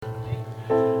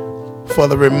for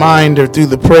the reminder through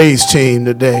the praise team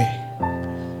today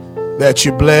that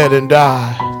you bled and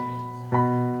died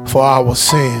for our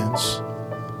sins.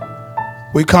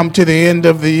 We come to the end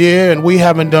of the year and we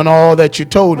haven't done all that you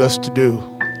told us to do.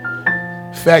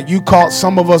 In fact, you caught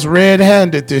some of us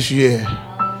red-handed this year.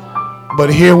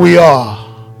 But here we are,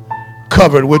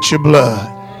 covered with your blood,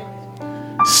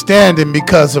 standing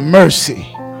because of mercy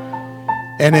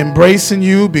and embracing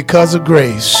you because of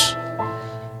grace.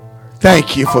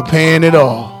 Thank you for paying it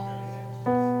all.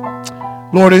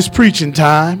 Lord, it's preaching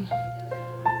time,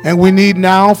 and we need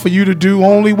now for you to do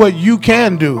only what you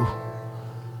can do.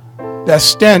 That's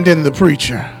stand in the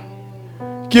preacher.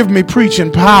 Give me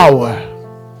preaching power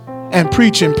and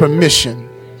preaching permission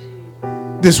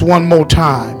this one more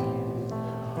time.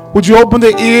 Would you open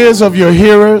the ears of your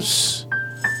hearers,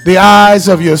 the eyes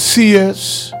of your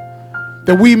seers,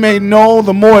 that we may know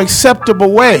the more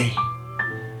acceptable way,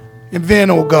 and then,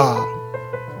 oh God,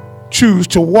 choose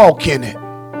to walk in it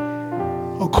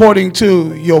according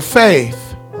to your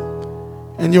faith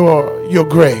and your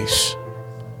grace.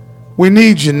 We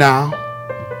need you now.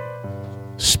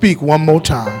 Speak one more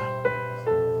time,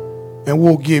 and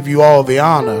we'll give you all the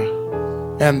honor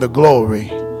and the glory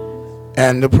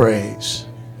and the praise.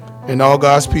 And all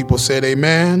God's people said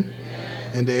amen,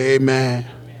 and amen.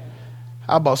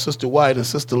 How about Sister White and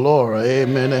Sister Laura?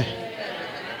 Amen.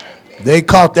 They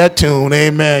caught that tune.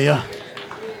 Amen. Yeah.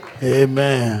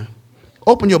 Amen.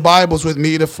 Open your Bibles with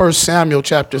me to 1 Samuel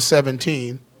chapter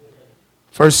 17.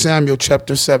 1 Samuel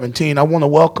chapter 17. I want to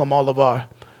welcome all of our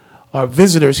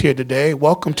visitors here today.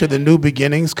 Welcome to the New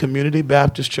Beginnings Community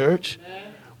Baptist Church.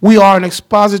 We are an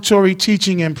expository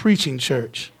teaching and preaching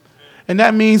church. And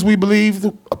that means we believe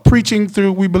in preaching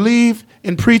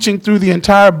through the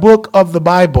entire book of the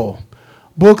Bible,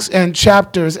 books and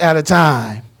chapters at a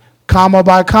time, comma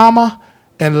by comma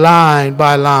and line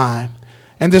by line.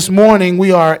 And this morning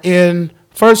we are in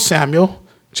 1 Samuel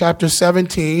chapter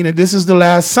 17, and this is the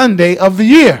last Sunday of the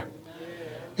year.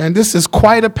 And this is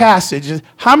quite a passage.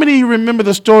 How many of you remember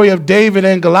the story of David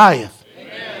and Goliath?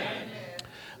 Amen.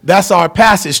 That's our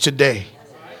passage today.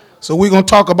 So we're going to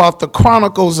talk about the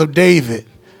Chronicles of David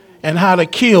and how to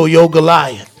kill your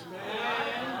Goliath.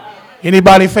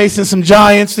 Anybody facing some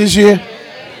giants this year?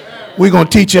 We're going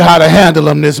to teach you how to handle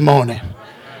them this morning.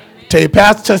 Tell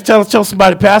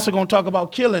somebody, Pastor, we're going to talk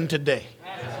about killing today.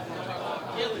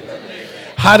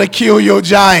 How to kill your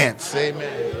giants.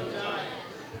 Amen.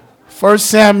 1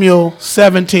 Samuel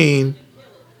 17,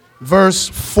 verse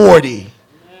 40.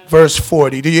 Verse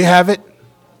 40. Do you have it?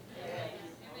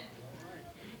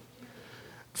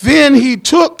 Then he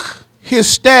took his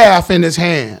staff in his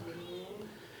hand,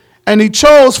 and he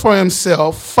chose for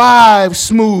himself 5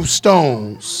 smooth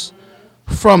stones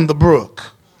from the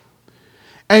brook,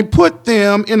 and put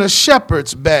them in a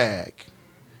shepherd's bag,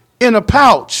 in a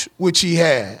pouch which he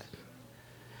had.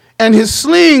 And his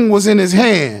sling was in his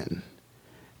hand,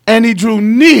 and he drew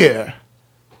near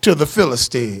to the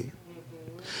Philistine.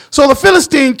 So the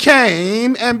Philistine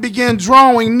came and began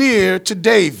drawing near to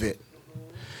David.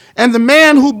 And the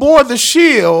man who bore the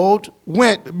shield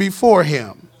went before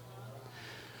him.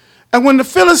 And when the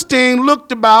Philistine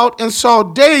looked about and saw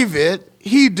David,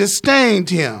 he disdained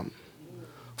him,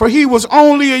 for he was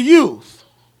only a youth,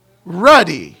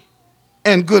 ruddy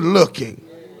and good looking.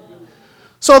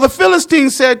 So the Philistine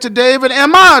said to David,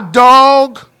 "Am I a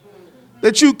dog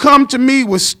that you come to me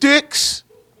with sticks?"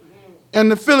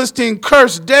 And the Philistine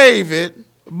cursed David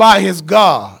by his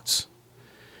gods.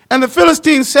 And the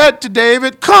Philistine said to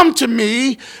David, "Come to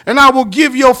me, and I will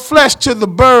give your flesh to the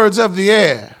birds of the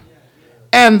air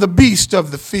and the beasts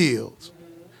of the field."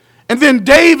 And then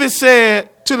David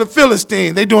said to the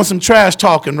Philistine, they doing some trash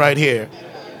talking right here,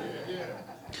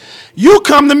 "You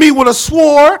come to me with a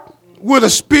sword, with a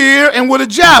spear, and with a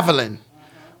javelin.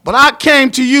 But I came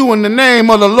to you in the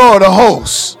name of the Lord of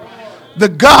hosts, the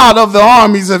God of the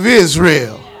armies of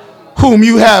Israel, whom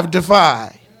you have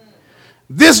defied.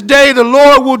 This day the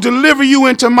Lord will deliver you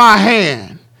into my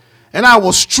hand, and I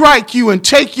will strike you and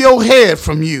take your head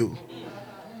from you.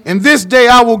 And this day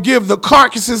I will give the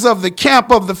carcasses of the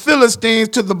camp of the Philistines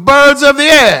to the birds of the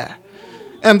air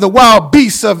and the wild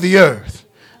beasts of the earth,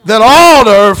 that all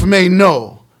the earth may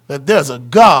know that there's a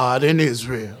God in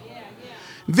Israel.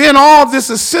 Then all this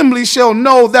assembly shall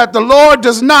know that the Lord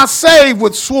does not save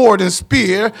with sword and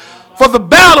spear, for the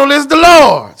battle is the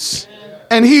Lord's,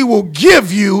 and he will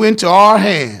give you into our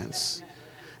hands."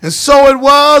 And so it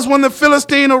was, when the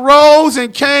Philistine arose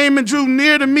and came and drew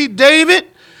near to meet David,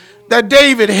 that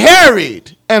David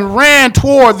hurried and ran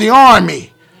toward the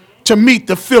army to meet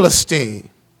the Philistine.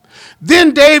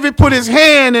 Then David put his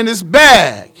hand in his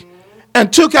bag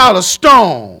and took out a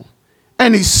stone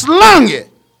and he slung it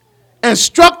and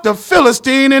struck the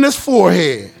Philistine in his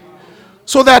forehead,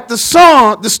 so that the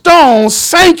stone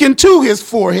sank into his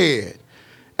forehead,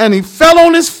 and he fell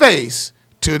on his face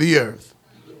to the earth.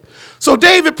 So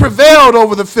David prevailed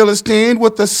over the Philistine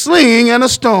with a sling and a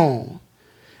stone,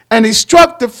 and he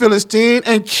struck the Philistine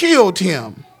and killed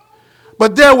him.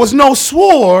 But there was no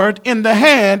sword in the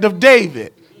hand of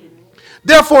David.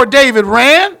 Therefore David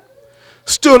ran,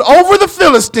 stood over the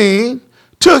Philistine,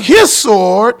 took his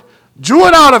sword, drew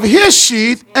it out of his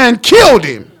sheath, and killed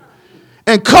him,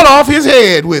 and cut off his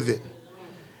head with it.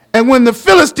 And when the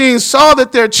Philistines saw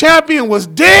that their champion was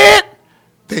dead,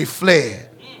 they fled.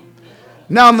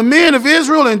 Now the men of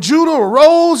Israel and Judah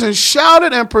arose and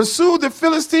shouted and pursued the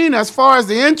Philistine as far as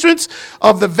the entrance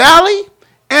of the valley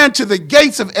and to the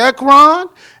gates of Ekron.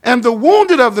 And the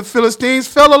wounded of the Philistines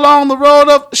fell along the road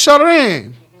of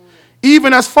Shaaraim,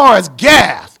 even as far as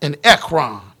Gath and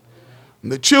Ekron.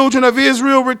 And the children of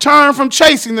Israel returned from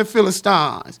chasing the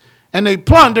Philistines, and they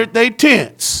plundered their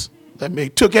tents. They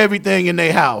took everything in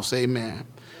their house, amen.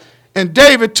 And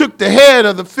David took the head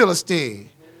of the Philistine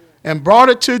and brought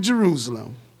it to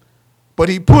Jerusalem, but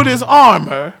he put his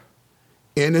armor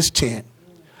in his tent.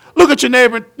 Look at your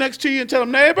neighbor next to you and tell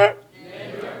him, neighbor,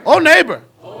 neighbor,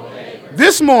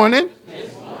 this morning,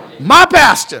 my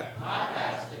pastor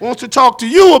wants to talk to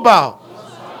you about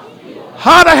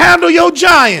how to handle your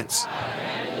giants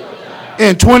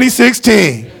in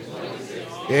 2016.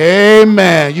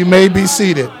 Amen. You may be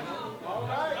seated.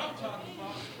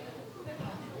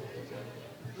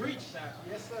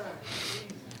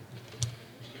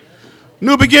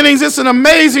 New beginnings, it's an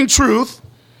amazing truth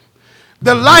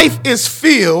that life is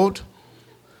filled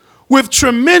with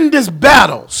tremendous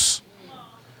battles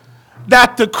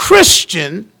that the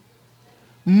Christian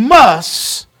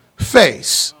must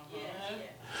face.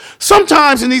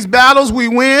 Sometimes in these battles we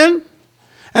win,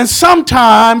 and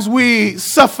sometimes we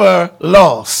suffer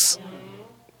loss.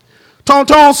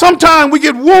 Tonton, sometimes we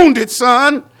get wounded,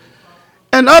 son,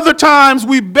 and other times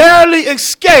we barely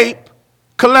escape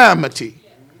calamity.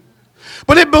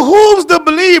 But it behooves the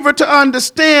believer to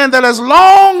understand that as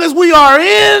long as we are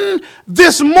in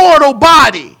this mortal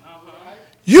body,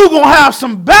 you're going to have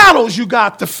some battles you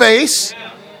got to face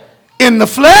in the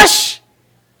flesh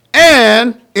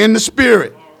and in the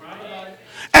spirit.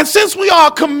 And since we are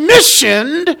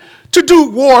commissioned to do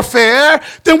warfare,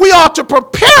 then we ought to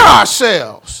prepare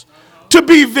ourselves to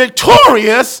be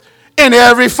victorious in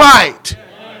every fight.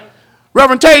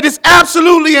 Reverend Tate, it's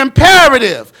absolutely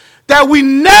imperative that we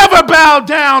never bow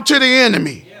down to the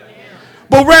enemy,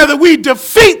 but rather we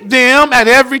defeat them at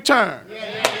every turn.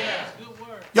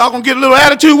 Y'all gonna get a little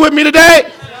attitude with me today?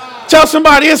 Tell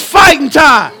somebody it's fighting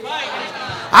time.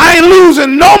 I ain't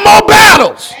losing no more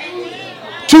battles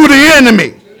to the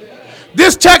enemy.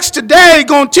 This text today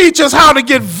gonna teach us how to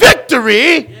get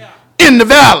victory in the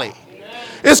valley.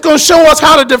 It's going to show us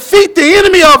how to defeat the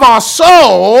enemy of our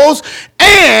souls,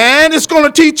 and it's going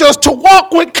to teach us to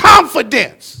walk with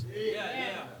confidence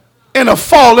in a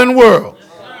fallen world.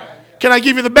 Can I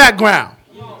give you the background?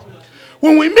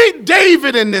 When we meet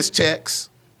David in this text,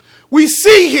 we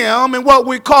see him in what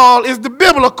we call is the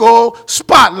biblical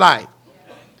spotlight.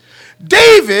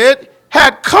 David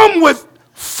had come with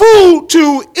food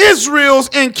to Israel's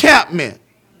encampment.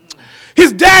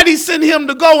 His daddy sent him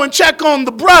to go and check on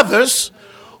the brothers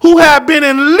who had been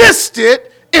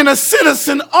enlisted in a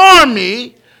citizen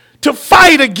army to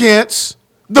fight against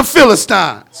the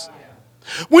Philistines.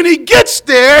 When he gets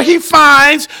there, he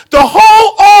finds the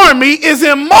whole army is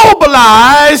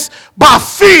immobilized by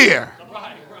fear.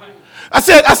 I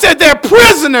said they're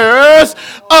prisoners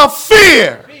of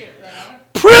fear.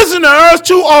 Prisoners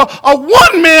to a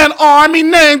one-man army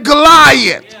named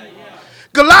Goliath.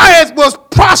 Goliath was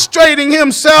prostrating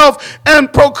himself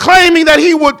and proclaiming that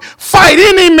he would fight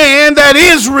any man that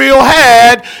Israel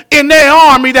had in their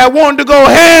army that wanted to go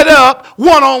head up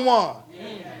one-on-one.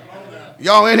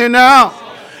 Y'all in here now?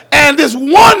 And this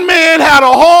one man had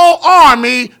a whole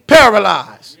army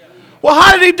paralyzed. Well,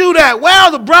 how did he do that?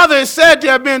 Well, the brother is said to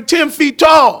have been 10 feet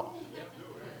tall.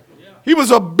 He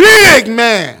was a big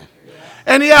man.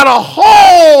 And he had a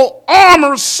whole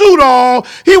armor suit on.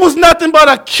 He was nothing but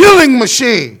a killing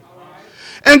machine.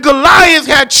 And Goliath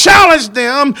had challenged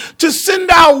them to send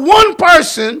out one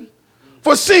person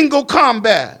for single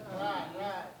combat.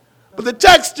 But the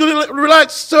text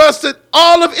relates to us that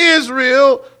all of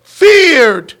Israel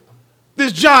feared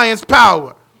this giant's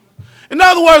power. In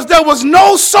other words, there was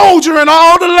no soldier in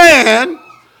all the land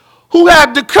who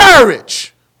had the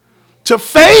courage to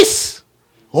face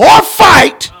or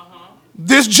fight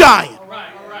this giant.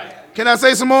 Can I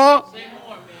say some more?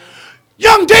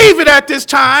 Young David at this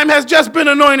time has just been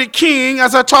anointed king,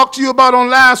 as I talked to you about on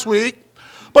last week,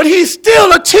 but he's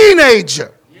still a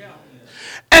teenager.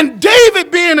 And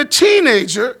David being a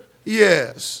teenager,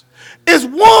 yes, is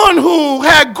one who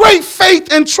had great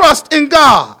faith and trust in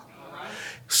God.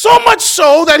 So much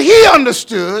so that he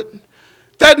understood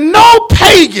that no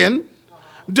pagan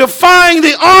defying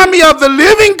the army of the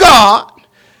living God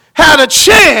had a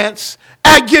chance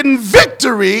at getting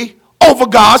victory over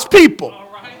God's people.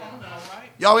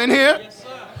 Y'all in here? Yes,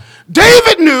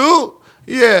 David knew,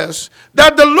 yes,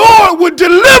 that the Lord would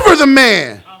deliver the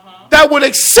man that would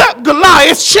accept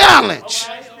Goliath's challenge.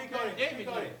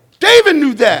 David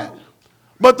knew that,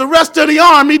 but the rest of the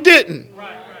army didn't.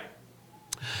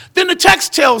 Then the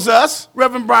text tells us,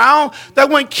 Reverend Brown,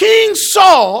 that when King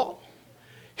Saul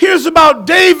hears about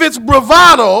David's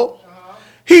bravado,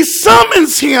 he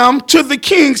summons him to the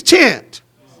king's tent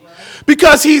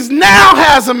because he now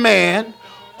has a man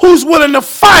who's willing to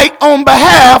fight on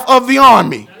behalf of the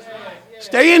army.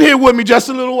 Stay in here with me just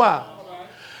a little while.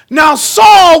 Now,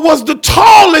 Saul was the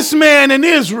tallest man in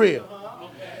Israel.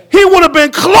 He would have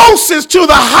been closest to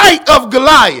the height of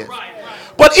Goliath.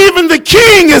 But even the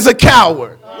king is a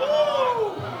coward.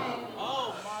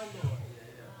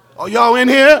 Oh, y'all in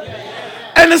here?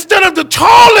 And instead of the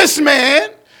tallest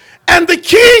man and the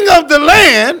king of the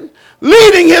land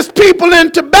leading his people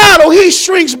into battle, he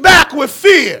shrinks back with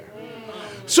fear.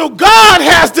 So God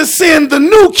has to send the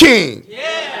new king,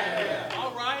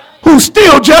 who's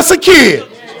still just a kid,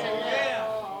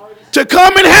 to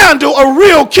come and handle a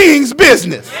real king's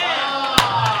business.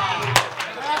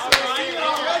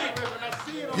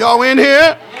 Y'all in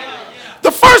here?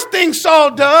 The first thing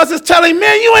Saul does is tell him,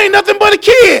 man, you ain't nothing but a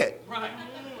kid.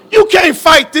 You can't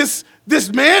fight this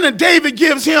man. And David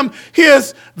gives him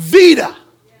his vita,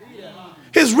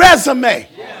 his resume.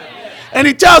 And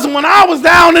he tells him, when I was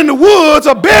down in the woods,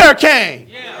 a bear came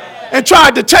and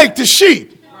tried to take the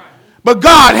sheep. But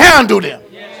God handled him.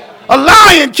 A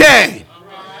lion came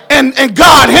and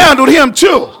God handled him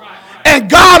too. And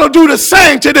God will do the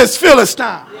same to this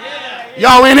Philistine.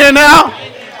 Y'all in here now?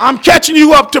 I'm catching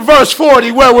you up to verse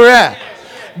 40 where we're at.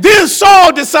 Then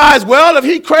Saul decides, well, if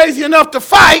he's crazy enough to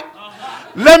fight,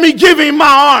 let me give him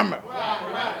my armor.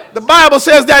 The Bible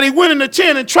says that he went in the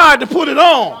tent and tried to put it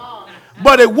on,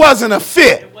 but it wasn't a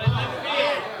fit.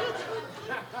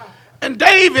 And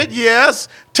David, yes,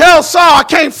 tells Saul, I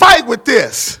can't fight with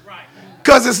this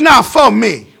because it's not for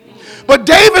me. But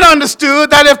David understood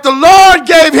that if the Lord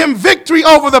gave him victory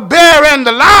over the bear and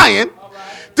the lion,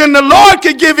 then the Lord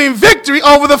could give him victory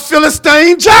over the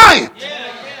Philistine giant.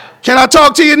 Can I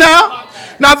talk to you now?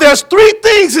 Now, there's three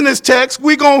things in this text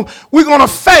we're going to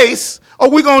face, or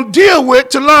we're going to deal with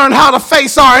to learn how to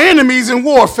face our enemies in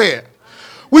warfare.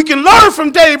 We can learn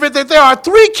from David that there are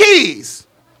three keys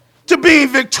to being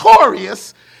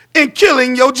victorious in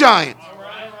killing your giant.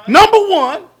 Number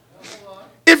one,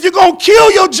 if you're going to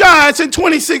kill your giants in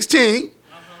 2016,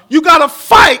 you got to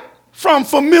fight from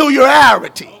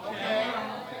familiarity.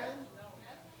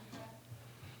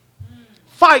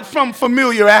 Fight from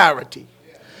familiarity.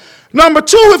 Number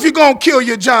two, if you're going to kill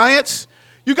your giants,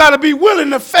 you got to be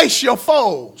willing to face your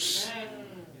foes.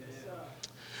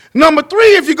 Number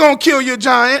three, if you're going to kill your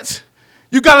giants,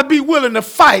 you got to be willing to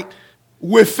fight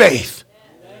with faith.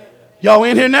 Y'all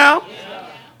in here now?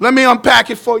 Let me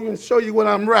unpack it for you and show you what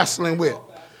I'm wrestling with.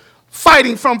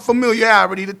 Fighting from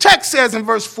familiarity. The text says in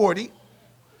verse 40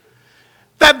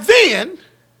 that then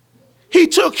he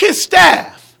took his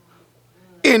staff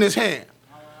in his hand.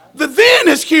 The then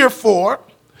is here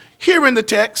in the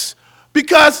text,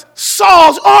 because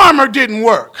Saul's armor didn't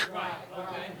work.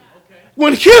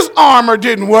 When his armor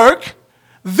didn't work,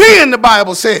 then the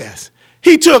Bible says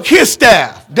he took his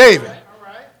staff, David,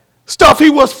 stuff he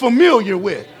was familiar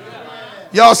with.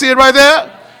 Y'all see it right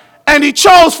there? And he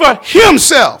chose for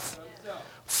himself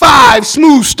 5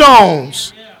 smooth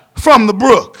stones from the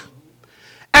brook.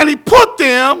 And he put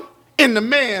them in the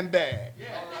man bag.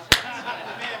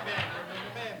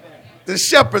 The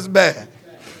shepherd's bag,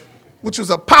 which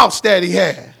was a pouch that he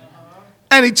had.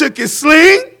 And he took his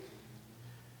sling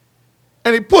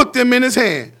and he put them in his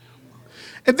hand.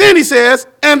 And then he says,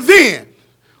 and then,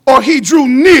 or he drew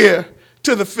near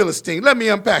to the Philistine. Let me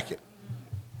unpack it.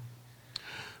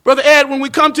 Brother Ed, when we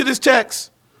come to this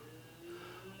text,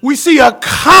 we see a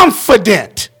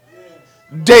confident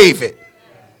David.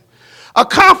 A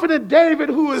confident David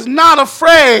who is not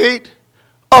afraid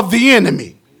of the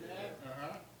enemy.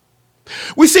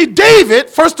 We see David,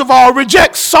 first of all,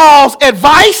 reject Saul's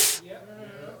advice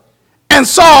and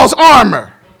Saul's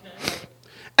armor.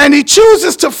 And he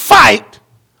chooses to fight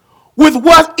with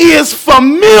what is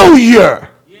familiar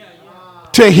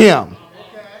to him.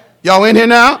 Y'all in here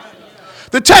now?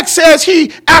 The text says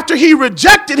after he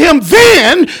rejected him,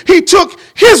 then he took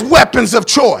his weapons of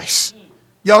choice.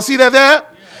 Y'all see that there?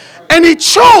 And he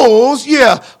chose,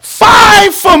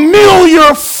 5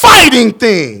 familiar fighting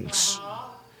things.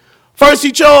 First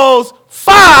he chose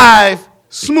 5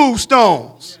 smooth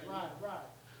stones.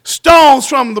 Stones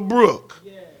from the brook.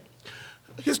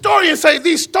 Historians say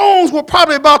these stones were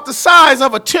probably about the size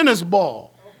of a tennis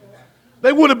ball.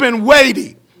 They would have been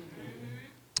weighty.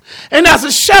 And as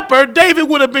a shepherd, David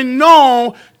would have been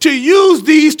known to use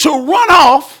these to run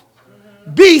off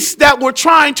beasts that were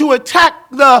trying to attack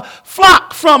the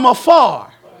flock from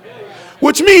afar,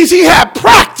 which means he had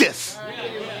practice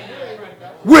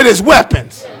with his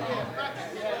weapons.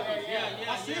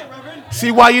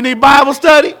 See why you need Bible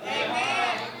study?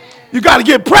 You got to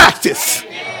get practice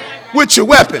with your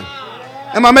weapon.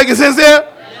 Am I making sense there?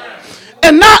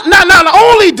 And not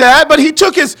only that, but he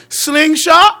took his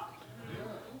slingshot,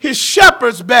 his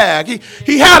shepherd's bag.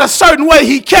 He had a certain way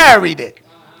he carried it.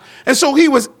 And so he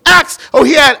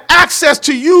had access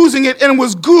to using it and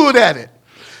was good at it.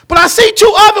 But I see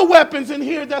 2 other weapons in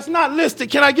here that's not listed.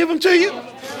 Can I give them to you?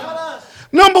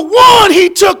 Number 1, he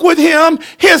took with him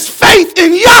his faith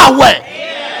in Yahweh.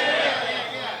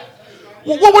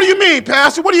 Well, what do you mean,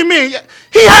 Pastor? What do you mean?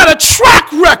 He had a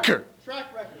track record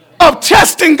of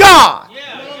testing God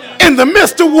in the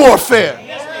midst of warfare.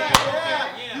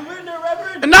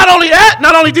 And not only that,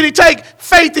 not only did he take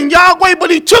faith in Yahweh, but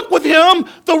he took with him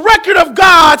the record of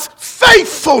God's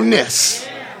faithfulness.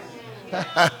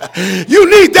 You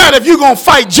need that if you're going to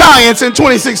fight giants in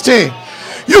 2016.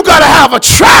 You got to have a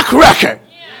track record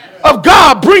of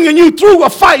God bringing you through a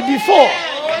fight before.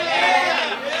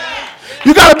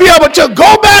 You got to be able to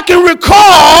go back and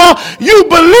recall you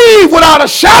believe without a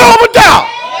shadow of a doubt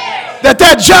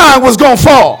that giant was going to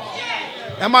fall.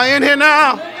 Am I in here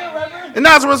now? And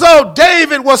as a result,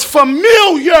 David was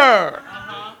familiar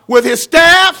with his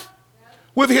staff,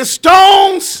 with his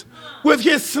stones, with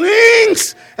his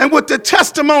slings, and with the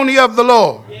testimony of the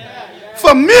Lord.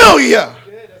 Familiar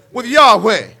with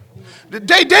Yahweh.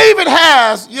 David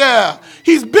has,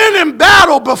 he's been in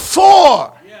battle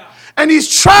before. And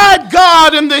he's tried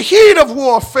God in the heat of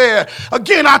warfare.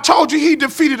 Again, I told you he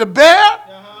defeated a bear,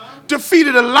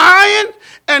 defeated a lion,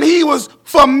 and he was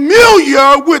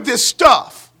familiar with this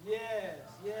stuff.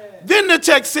 Then the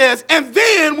text says, and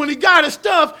then when he got his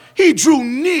stuff, he drew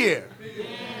near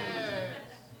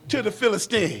to the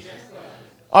Philistine.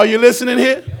 Are you listening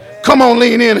here? Come on,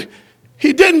 lean in.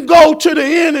 He didn't go to the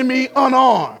enemy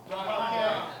unarmed.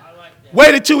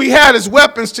 Waited till he had his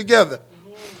weapons together.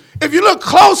 If you look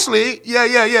closely,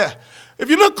 If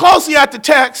you look closely at the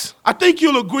text, I think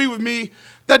you'll agree with me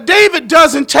that David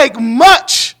doesn't take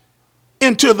much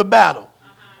into the battle.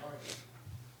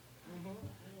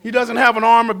 He doesn't have an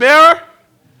armor bearer.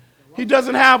 He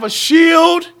doesn't have a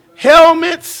shield,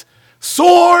 helmets,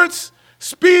 swords,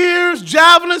 spears,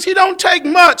 javelins. He don't take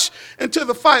much into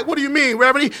the fight. What do you mean,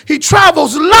 Reverend? He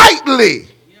travels lightly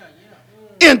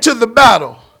into the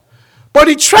battle. But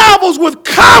he travels with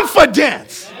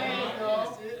confidence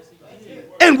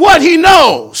in what he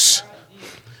knows.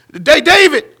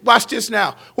 David, watch this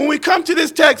now. When we come to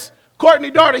this text,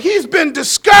 Courtney daughter, he's been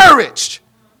discouraged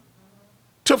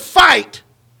to fight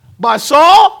by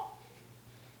Saul.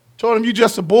 Told him, you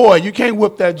just a boy. You can't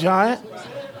whip that giant.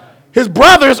 His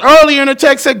brothers earlier in the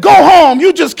text said, go home.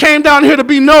 You just came down here to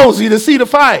be nosy, to see the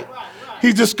fight.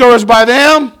 He's discouraged by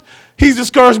them. He's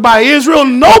discouraged by Israel.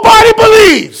 Nobody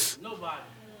believes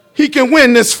he can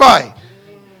win this fight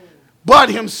but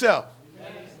himself.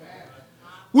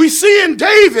 We see in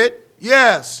David,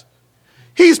 yes,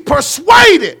 he's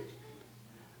persuaded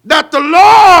that the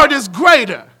Lord is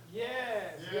greater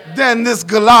than this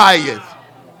Goliath.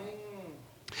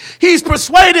 He's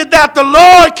persuaded that the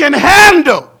Lord can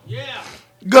handle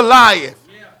Goliath.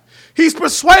 He's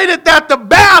persuaded that the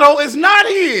battle is not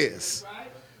his,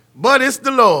 but it's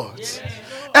the Lord's.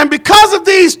 And because of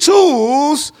these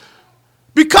tools,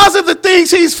 because of the things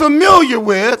he's familiar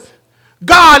with,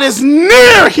 God is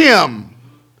near him.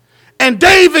 And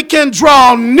David can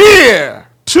draw near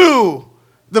to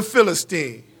the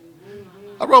Philistine.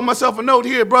 I wrote myself a note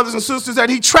here, brothers and sisters, that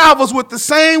he travels with the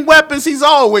same weapons he's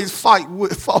always fought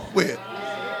with.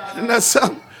 And that's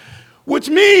something. Which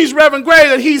means, Reverend Gray,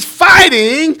 that he's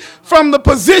fighting from the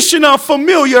position of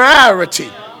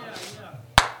familiarity.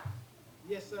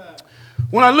 Yes, sir.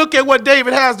 When I look at what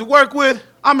David has to work with,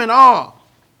 I'm in awe.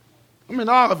 I'm in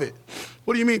awe of it.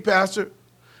 What do you mean, Pastor?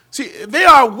 See, they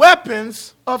are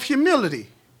weapons of humility.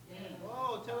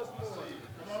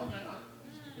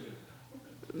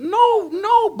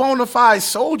 No bona fide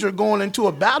soldier going into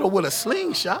a battle with a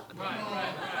slingshot.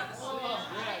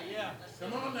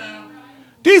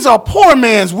 These are poor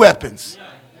man's weapons.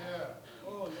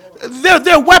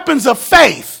 They're weapons of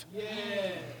faith.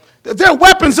 They're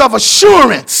weapons of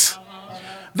assurance.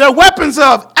 They're weapons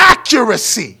of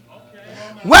accuracy.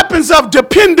 Weapons of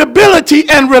dependability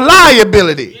and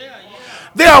reliability.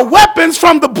 They are weapons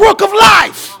from the book of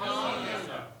life.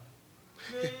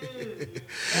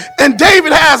 And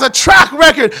David has a track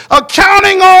record of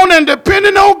counting on and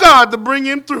depending on God to bring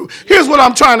him through. Here's what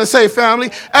I'm trying to say,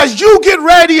 family. As you get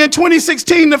ready in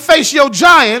 2016 to face your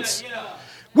giants,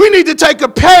 we need to take a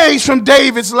page from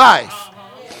David's life.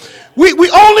 We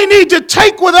only need to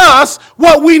take with us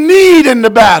what we need in the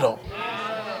battle.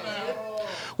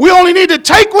 We only need to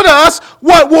take with us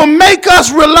what will make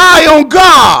us rely on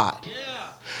God.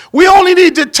 We only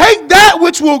need to take that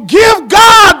which will give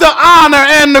God the honor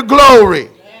and the glory.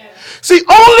 See,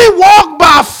 only walk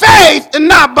by faith and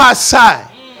not by sight.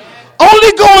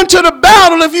 Only go into the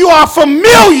battle if you are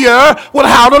familiar with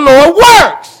how the Lord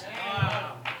works.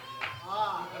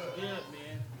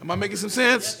 Am I making some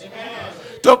sense?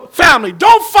 So, family,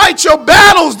 don't fight your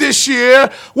battles this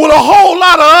year with a whole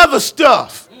lot of other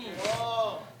stuff.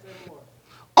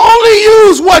 Only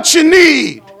use what you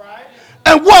need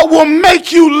and what will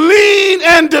make you lean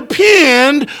and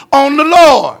depend on the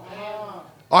Lord.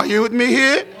 Are you with me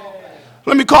here?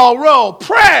 Let me call roll.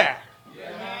 Prayer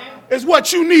is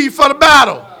what you need for the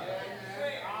battle.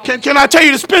 Can I tell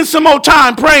you to spend some more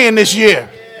time praying this year?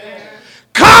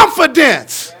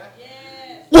 Confidence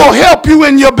will help you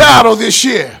in your battle this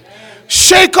year.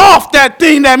 Shake off that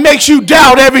thing that makes you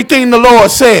doubt everything the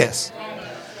Lord says.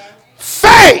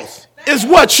 Faith is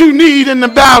what you need in the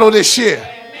battle this year.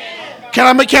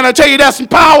 Can I tell you that's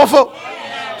powerful?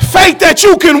 Faith that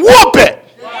you can whoop it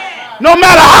no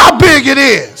matter how big it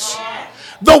is.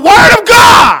 The word of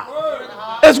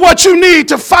God is what you need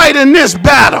to fight in this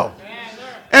battle.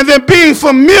 And then being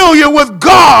familiar with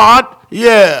God,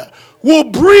 will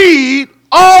breed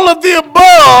all of the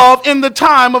above in the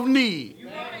time of need.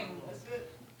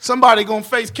 Somebody going to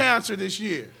face cancer this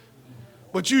year.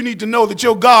 But you need to know that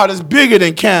your God is bigger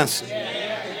than cancer.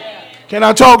 Can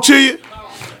I talk to you?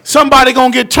 Somebody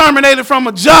going to get terminated from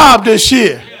a job this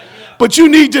year. But you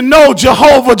need to know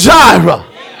Jehovah Jireh,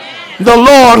 the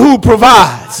Lord who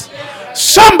provides.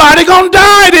 Somebody going to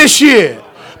die this year.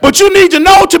 But you need to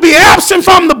know to be absent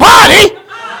from the body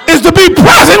is to be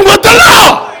present with the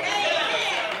Lord.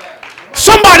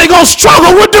 Somebody going to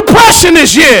struggle with depression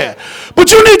this year.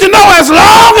 But you need to know as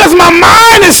long as my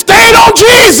mind is stayed on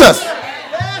Jesus,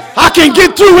 I can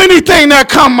get through anything that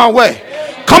come my way.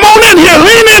 Come on in here,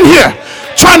 lean in here.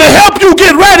 Trying to help you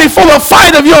get ready for the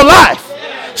fight of your life.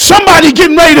 Somebody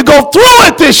getting ready to go through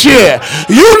it this year.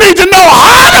 You need to know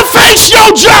how to face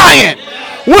your giant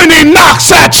when he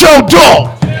knocks at your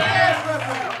door.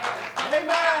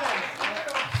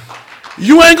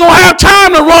 You ain't going to have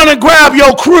time to run and grab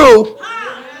your crew.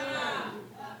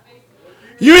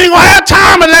 You ain't going to have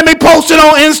time to let me post it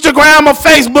on Instagram or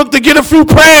Facebook to get a few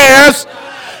prayers.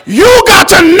 You got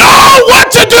to know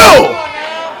what to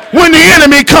do when the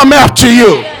enemy come after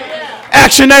you.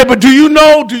 Ask your neighbor, do you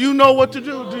know? Do you know what to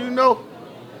do? Do you know?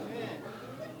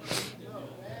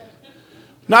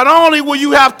 Not only will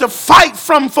you have to fight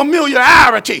from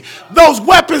familiarity, those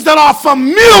weapons that are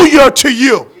familiar to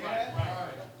you,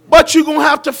 but you're going to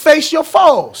have to face your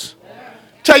foes.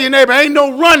 Tell your neighbor, ain't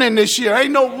no running this year.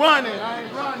 Ain't no running. I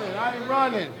ain't running. I ain't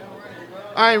running.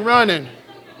 I ain't running.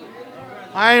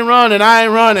 I ain't running. I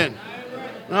ain't running.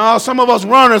 No, some of us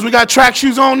runners, we got track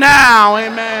shoes on now.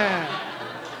 Amen.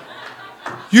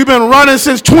 You've been running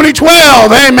since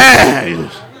 2012.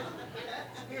 Amen.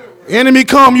 Enemy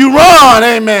come, you run.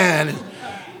 Amen.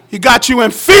 He got you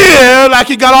in fear like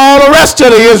he got all the rest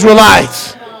of the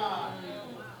Israelites.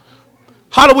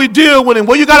 How do we deal with him?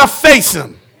 Well, you got to face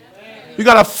him. You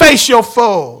got to face your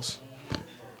foes.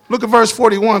 Look at verse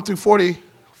 41 through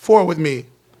 44 with me.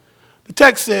 The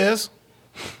text says,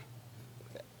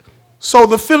 so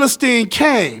the Philistine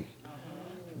came.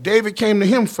 David came to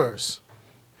him first.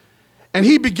 And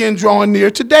he began drawing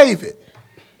near to David.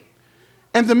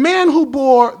 And the man who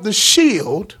bore the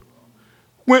shield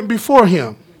went before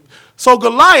him. So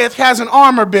Goliath has an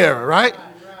armor bearer, right?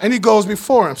 And he goes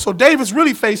before him. So David's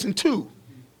really facing two,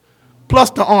 plus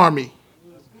the army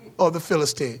of the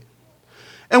Philistine.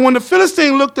 And when the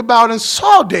Philistine looked about and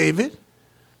saw David,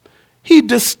 he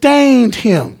disdained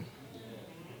him.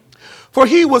 For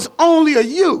he was only a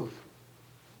youth,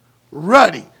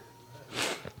 ruddy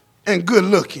and good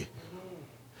looking.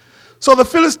 So the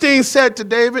Philistine said to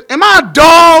David, am I a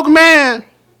dog, man,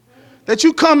 that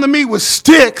you come to me with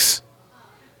sticks?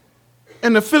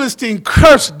 And the Philistine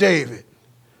cursed David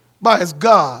by his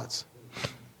gods.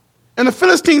 And the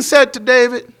Philistine said to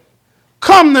David,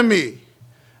 Come to me,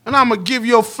 and I'm going to give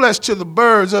your flesh to the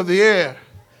birds of the air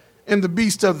and the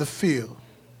beasts of the field.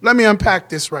 Let me unpack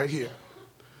this right here.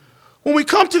 When we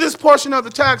come to this portion of the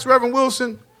text, Reverend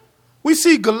Wilson, we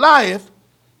see Goliath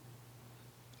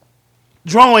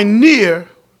drawing near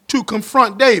to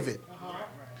confront David.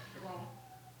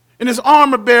 And his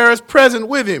armor bearers present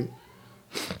with him.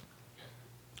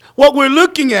 What we're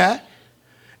looking at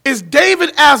is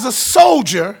David as a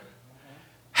soldier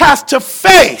has to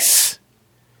face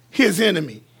his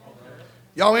enemy.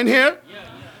 Y'all in here?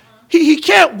 He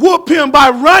can't whoop him by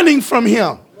running from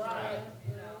him.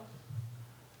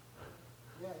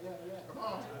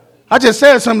 I just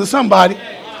said something to somebody.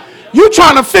 You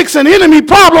trying to fix an enemy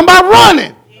problem by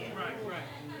running.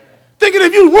 Thinking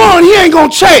if you run, he ain't going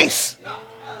to chase.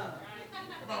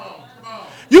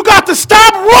 You got to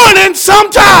stop running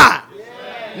sometime.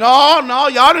 No,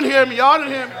 y'all didn't hear me.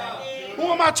 Who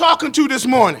am I talking to this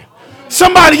morning?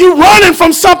 Somebody, you running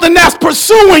from something that's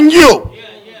pursuing you.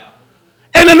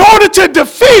 And in order to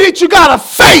defeat it, you got to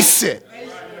face it.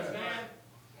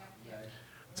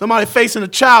 Somebody facing a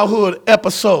childhood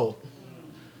episode.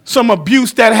 Some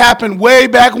abuse that happened way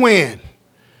back when.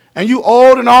 And you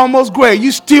old and almost gray.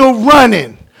 You still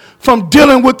running from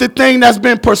dealing with the thing that's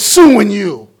been pursuing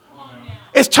you.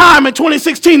 It's time in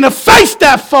 2016 to face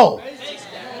that foe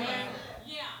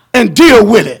and deal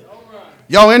with it.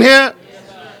 Y'all in here?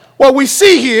 What we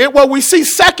see here, what we see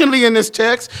secondly in this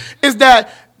text is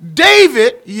that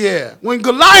David, when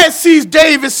Goliath sees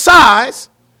David's size,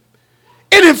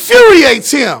 it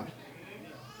infuriates him.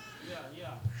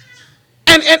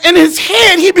 And in his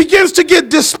head, he begins to get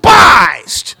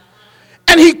despised.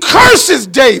 And he curses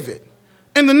David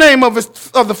in the name of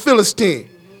the Philistine.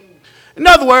 In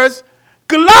other words,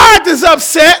 Goliath is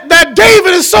upset that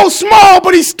David is so small,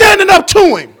 but he's standing up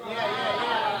to him.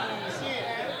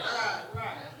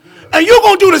 And you're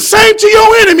going to do the same to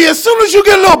your enemy as soon as you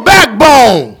get a little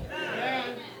backbone.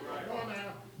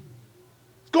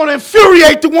 It's going to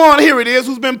infuriate the one, here it is,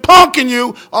 who's been punking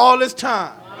you all this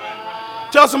time.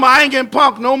 Tell somebody, I ain't getting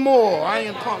punked no more. I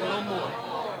ain't getting punked no more.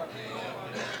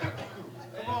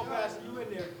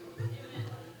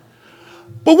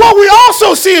 But what we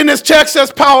also see in this text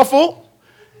that's powerful,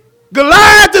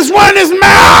 Goliath is running his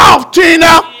mouth,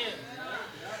 Tina.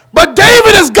 But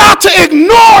David has got to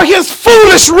ignore his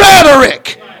foolish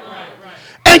rhetoric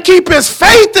and keep his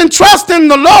faith and trust in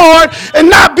the Lord and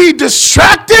not be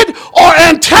distracted or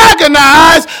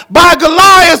antagonized by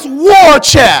Goliath's war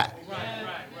chat.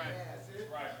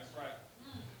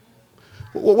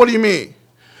 What do you mean?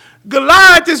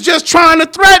 Goliath is just trying to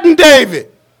threaten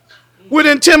David with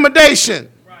intimidation.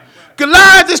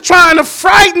 Goliath is trying to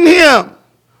frighten him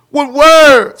with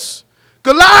words.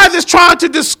 Goliath is trying to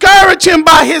discourage him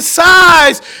by his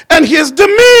size and his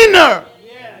demeanor.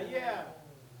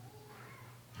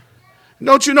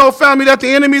 Don't you know, family, that the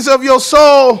enemies of your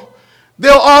soul,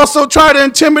 they'll also try to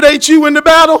intimidate you in the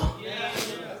battle?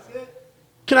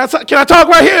 Can I talk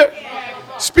right here?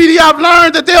 Speedy, I've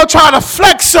learned that they'll try to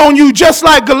flex on you just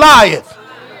like Goliath.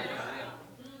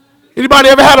 Anybody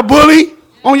ever had a bully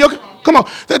on your... Come on.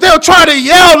 That they'll try to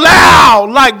yell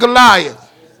loud like Goliath.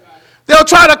 They'll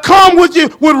try to come with you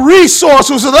with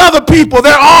resources with other people,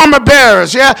 their armor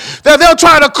bearers, That they'll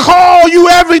try to call you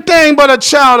everything but a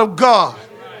child of God.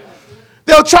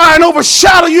 They'll try and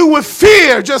overshadow you with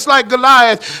fear, just like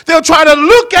Goliath. They'll try to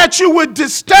look at you with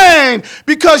disdain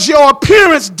because your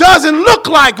appearance doesn't look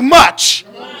like much.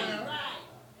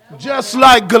 Just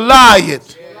like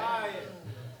Goliath.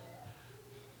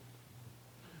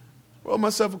 Throw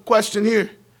myself a question here.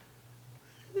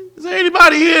 Is there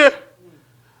anybody here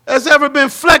that's ever been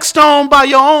flexed on by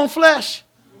your own flesh?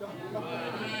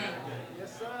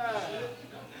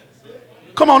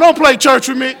 Come on, don't play church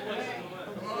with me.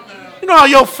 You know how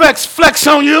your flex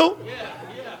on you?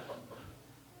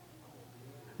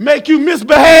 Make you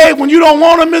misbehave when you don't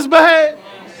want to misbehave?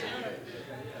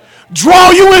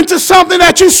 Draw you into something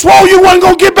that you swore you wasn't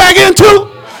going to get back into?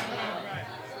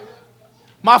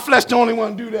 My flesh the only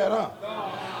one to do that, huh?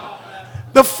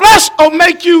 The flesh will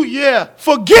make you,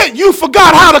 forget you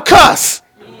forgot how to cuss.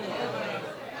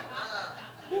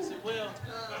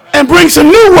 And bring some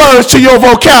new words to your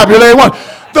vocabulary.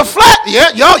 The flesh,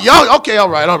 y'all, okay, all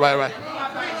right.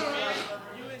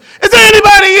 Is there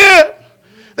anybody here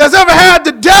that's ever had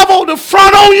the devil to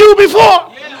front on you before?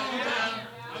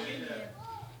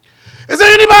 Is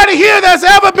there anybody here that's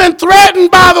ever been threatened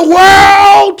by the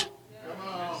world?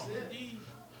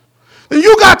 Then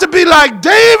you got to be like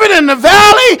David in the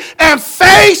valley and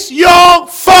face your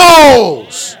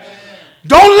foes.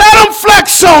 Don't let them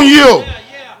flex on you.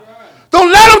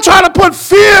 Don't let them try to put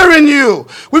fear in you.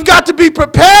 We've got to be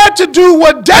prepared to do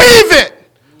what David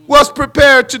was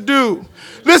prepared to do.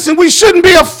 Listen, we shouldn't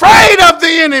be afraid of the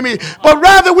enemy, but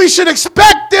rather we should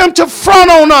expect them to front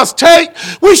on us.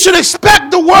 We should expect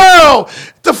the world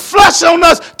to flush on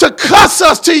us, to cuss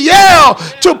us, to yell,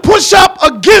 to push up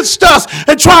against us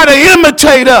and try to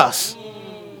imitate us.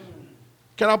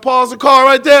 Can I pause the car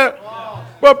right there?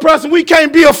 But Preston, we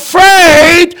can't be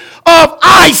afraid of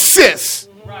ISIS.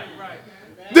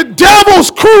 The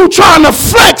devil's crew trying to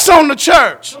flex on the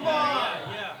church.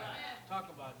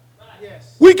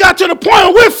 We got to the point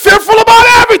where we're fearful about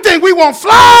everything. We won't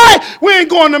fly. We ain't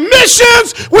going to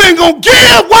missions. We ain't going to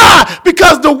give. Why?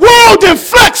 Because the world then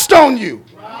flexed on you.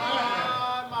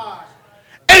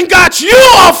 And got you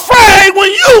afraid when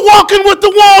you walking with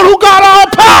the one who got all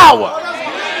power.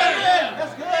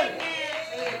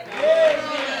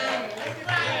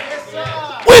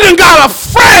 We done got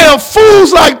afraid of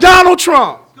fools like Donald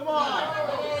Trump.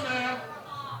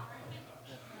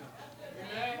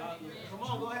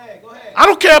 I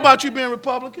don't care about you being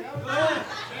Republican.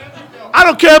 I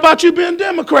don't care about you being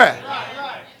Democrat.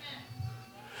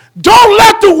 Don't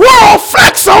let the world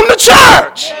flex on the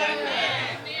church.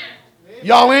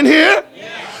 Y'all in here?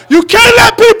 You can't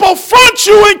let people front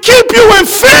you and keep you in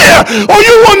fear, or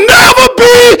you will never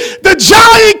be the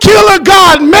giant killer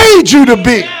God made you to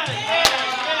be.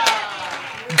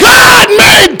 God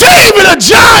made David a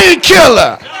giant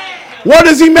killer. What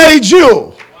has he made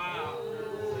you?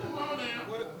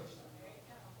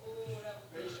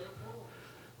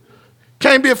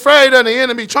 Can't be afraid of the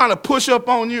enemy trying to push up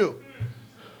on you.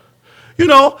 You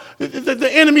know, the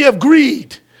enemy of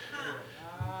greed.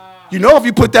 You know, if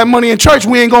you put that money in church,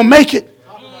 we ain't going to make it.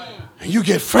 And you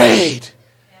get afraid.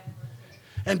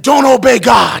 And don't obey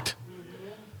God.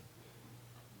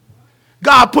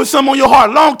 God put something on your heart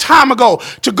a long time ago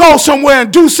to go somewhere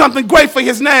and do something great for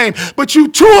his name. But you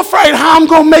too afraid how I'm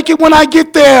going to make it when I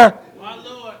get there.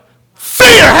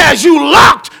 Fear has you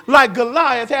locked like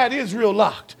Goliath had Israel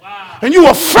locked. And you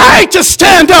afraid to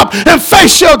stand up and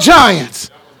face your giants.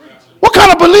 What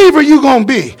kind of believer are you going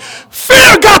to be?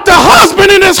 Fear got the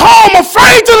husband in his home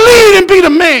afraid to lead and be the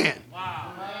man.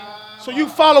 So you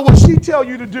follow what she tell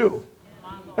you to do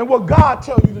and what God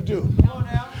tell you to do.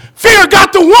 Fear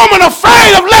got the woman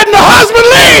afraid of letting the husband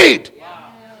lead.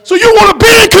 So you want to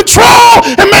be in control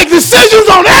and make decisions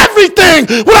on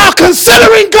everything without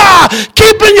considering God,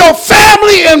 keeping your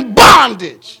family in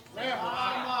bondage.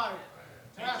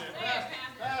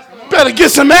 Better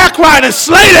get some act right and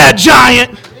slay that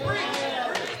giant.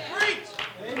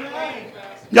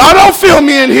 Y'all don't feel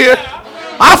me in here.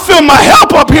 I feel my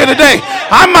help up here today.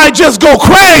 I might just go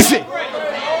crazy.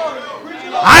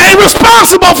 I ain't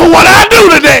responsible for what I do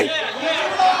today.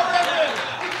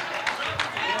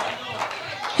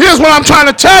 Here's what I'm trying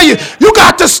to tell you. You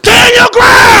got to stand your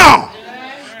ground.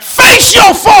 Face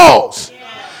your foes.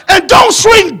 And don't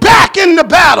shrink back in the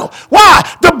battle. Why?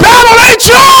 The battle ain't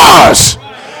yours.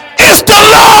 It's the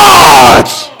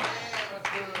Lord's.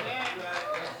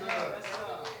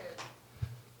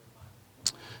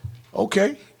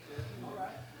 Okay.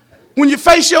 When you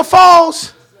face your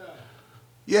foes,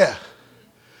 yeah,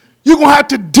 you're going to have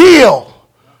to deal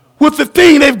with the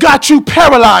thing they've got you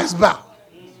paralyzed about.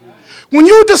 When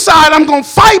you decide I'm going to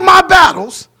fight my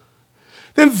battles,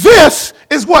 then this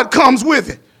is what comes with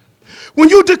it. When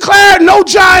you declare no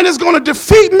giant is going to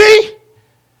defeat me,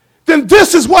 then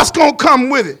this is what's going to come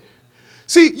with it.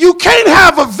 See, you can't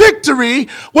have a victory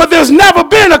where there's never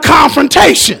been a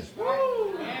confrontation.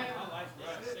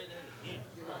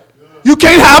 You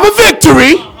can't have a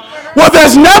victory where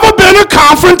there's never been a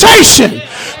confrontation.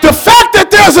 The fact that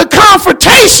there's a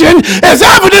confrontation is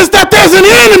evidence that there's an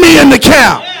enemy in the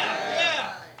camp.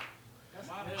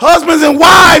 Husbands and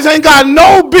wives ain't got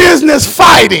no business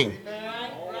fighting.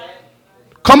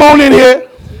 Come on in here.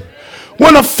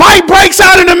 When a fight breaks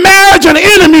out in a marriage, an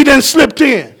enemy then slipped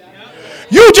in.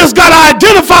 You just got to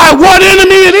identify what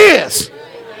enemy it is.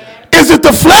 Is it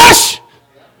the flesh?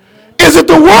 Is it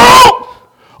the world?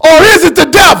 Or is it the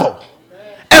devil?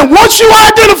 And once you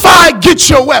identify it, get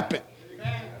your weapon.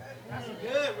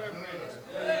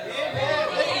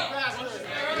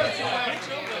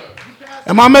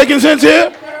 Am I making sense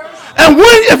here? And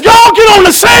if y'all get on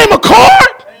the same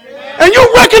accord and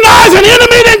you recognize an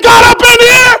enemy that got up in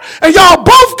here and y'all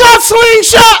both got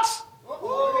slingshots,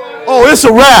 oh, it's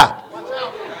a wrap.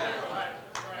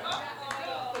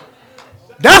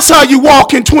 That's how you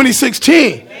walk in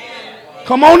 2016.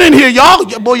 Come on in here, y'all.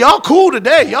 Boy, y'all cool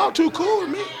today. Y'all too cool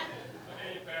with me.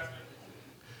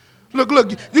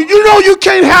 Look, you know you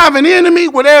can't have an enemy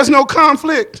where there's no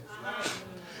conflict.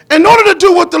 In order to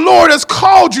do what the Lord has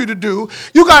called you to do,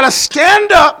 you got to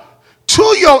stand up to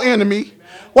your enemy.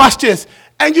 Watch this.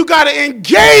 And you got to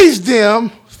engage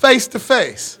them face to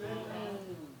face.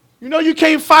 You know you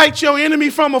can't fight your enemy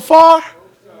from afar.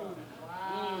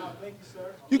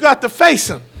 You got to face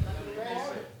him.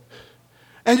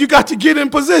 And you got to get in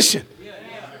position.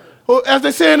 As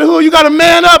they say in the hood, you got to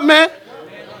man up, man.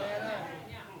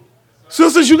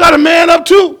 Sisters, you got to man up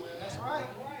too.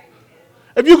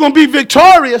 If you're going to be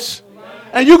victorious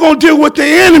and you're going to deal with the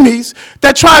enemies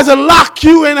that tries to lock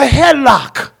you in a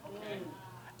headlock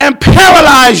and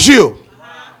paralyze you.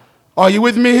 Are you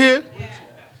with me here?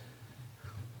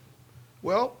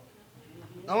 Well,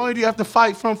 not only do you have to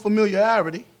fight from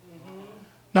familiarity,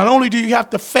 not only do you have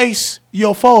to face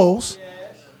your foes,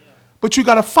 but you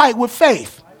got to fight with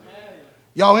faith.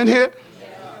 Y'all in here?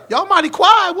 Y'all mighty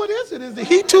quiet. What is it? Is the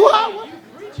heat too hot?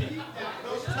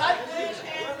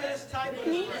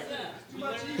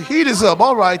 The heat is up.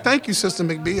 All right. Thank you, Sister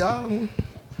McBee.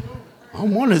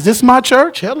 I'm wondering, is this my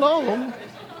church? Hello.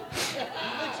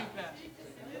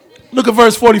 Look at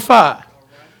verse 45.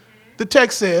 The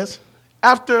text says,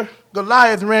 after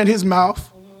Goliath ran his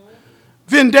mouth,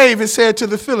 then David said to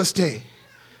the Philistine,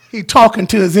 he talking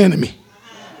to his enemy,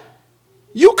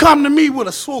 you come to me with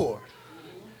a sword,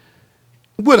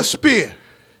 with a spear,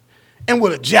 and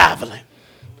with a javelin.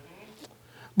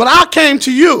 But I came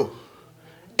to you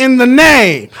in the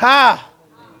name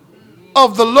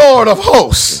of the Lord of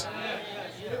hosts,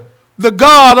 the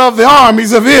God of the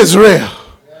armies of Israel,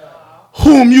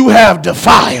 whom you have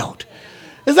defiled.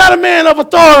 Is that a man of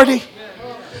authority?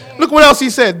 Look what else he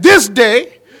said. This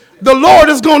day, the Lord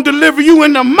is going to deliver you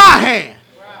into my hand,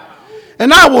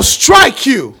 and I will strike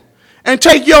you and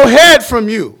take your head from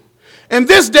you. And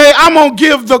this day, I'm going to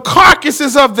give the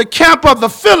carcasses of the camp of the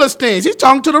Philistines. He's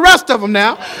talking to the rest of them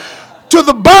now. To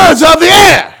the birds of the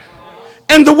air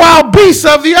and the wild beasts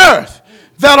of the earth.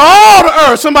 That all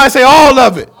the earth, somebody say all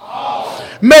of it,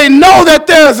 may know that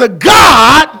there's a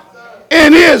God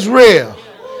in Israel.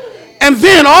 And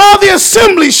then all the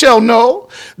assembly shall know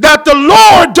that the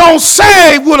Lord don't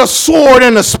save with a sword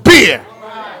and a spear.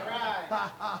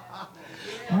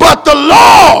 But the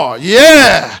Lord,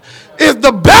 is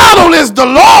the battle is the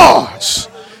Lord's,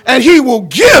 and he will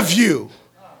give you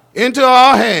into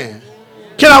our hand.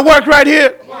 Can I work right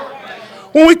here?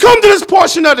 When we come to this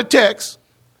portion of the text,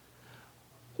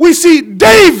 we see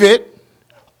David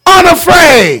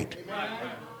unafraid.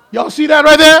 Y'all see that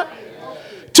right there?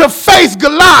 To face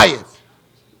Goliath.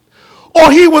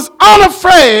 Or he was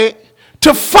unafraid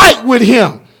to fight with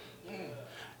him.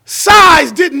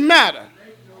 Size didn't matter.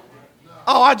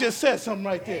 Oh, I just said something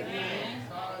right there.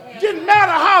 Didn't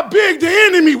matter how big the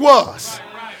enemy was.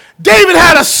 David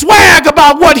had a swag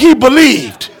about what he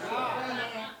believed.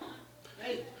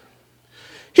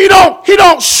 He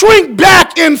don't shrink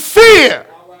back in fear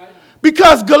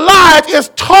because Goliath is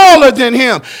taller than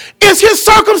him. Is his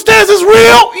circumstances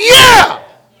real? Yeah.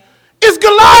 Is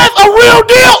Goliath a real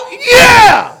deal?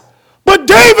 Yeah. But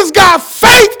David's got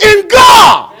faith in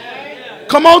God.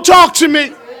 Come on, talk to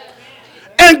me.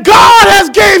 And God has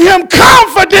gave him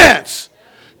confidence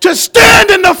to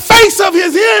stand in the face of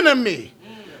his enemy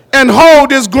and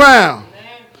hold his ground.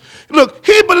 Look,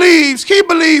 he believes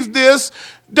this,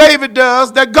 David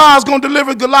does, that God's going to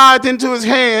deliver Goliath into his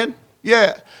hand.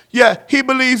 Yeah, he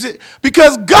believes it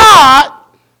because God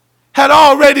had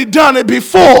already done it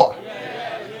before.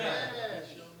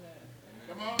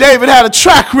 David had a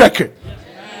track record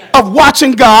of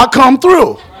watching God come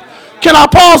through. Can I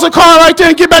pause the car right there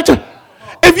and get back to...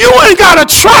 If you ain't got a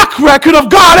track record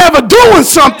of God ever doing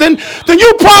something, then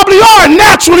you probably are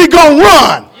naturally going to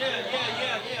run.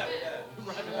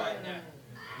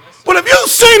 But if you've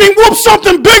seen him whoop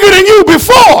something bigger than you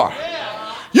before,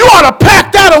 you ought to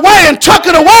pack that away and tuck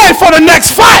it away for the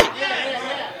next fight.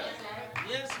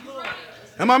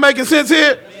 Am I making sense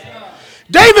here?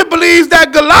 David believes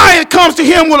that Goliath comes to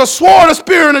him with a sword, a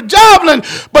spear, and a javelin.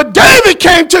 But David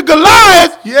came to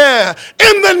Goliath,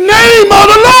 in the name of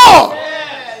the Lord.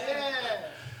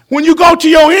 When you go to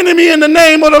your enemy in the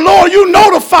name of the Lord, you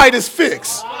know the fight is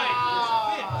fixed.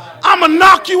 I'm going to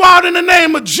knock you out in the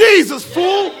name of Jesus,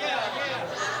 fool.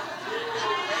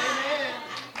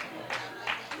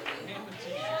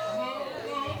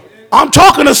 I'm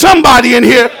talking to somebody in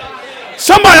here.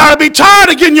 Somebody ought to be tired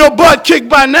of getting your butt kicked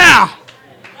by now.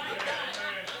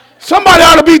 Somebody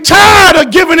ought to be tired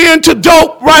of giving in to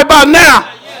dope right by now.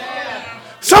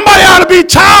 Somebody ought to be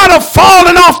tired of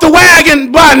falling off the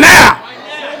wagon by now.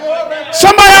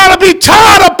 Somebody ought to be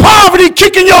tired of poverty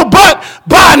kicking your butt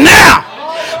by now.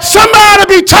 Somebody ought to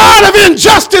be tired of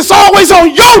injustice always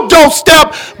on your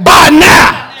doorstep by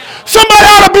now. Somebody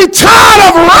ought to be tired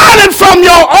of running from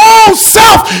your own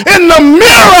self in the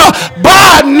mirror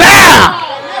by now.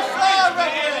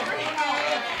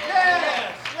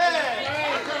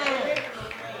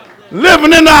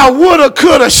 Living in our woulda,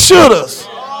 coulda, shouldas.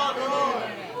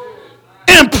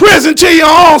 In prison to your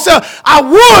own self. I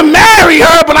would marry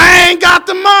her, but I ain't got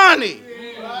the money.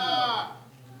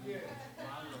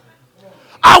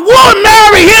 I would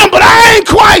marry him, but I ain't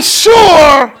quite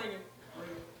sure.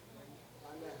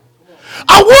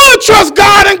 I would trust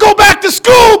God and go back to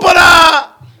school, but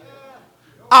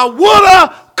I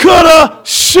woulda, coulda,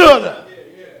 shoulda.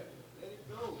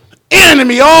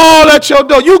 Enemy all at your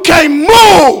door. You can't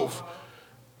move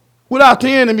without the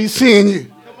enemy seeing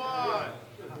you.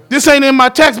 This ain't in my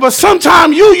text, but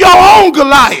sometimes you your own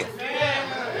Goliath.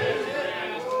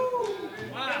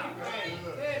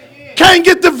 Can't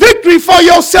get the victory for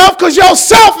yourself because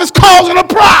yourself is causing a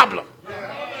problem.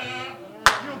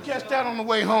 You'll catch that on the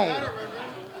way home.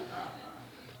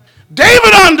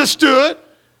 David understood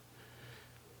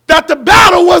that the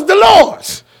battle was the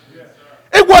Lord's.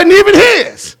 It wasn't even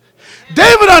his.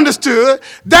 David understood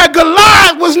that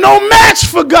Goliath was no match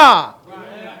for God.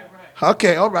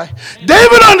 Okay, all right.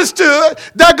 David understood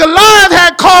that Goliath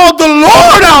had called the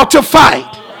Lord out to fight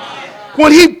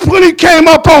when he came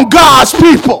up on God's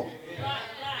people.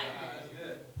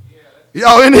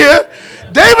 Y'all in here?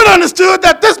 David understood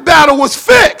that this battle was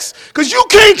fixed because you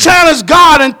can't challenge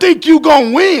God and think you're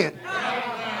going to win.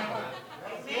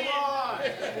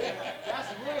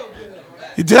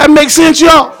 Did that make sense,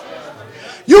 y'all?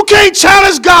 You can't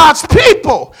challenge God's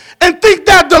people and think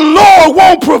that the Lord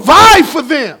won't provide for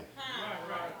them.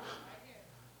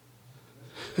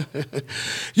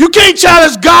 You can't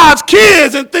challenge God's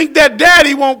kids and think that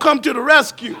daddy won't come to the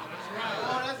rescue.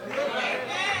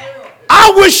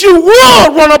 I wish you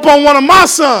would run up on one of my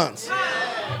sons.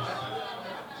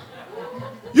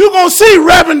 You're going to see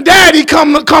Reverend Daddy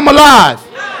come alive.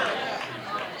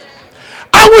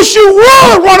 I wish you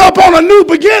would run up on a new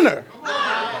beginner.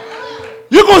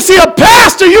 You're going to see a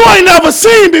pastor you ain't never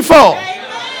seen before.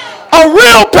 A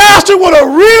real pastor with a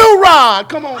real rod.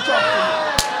 Come on, talk to me.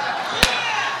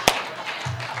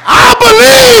 I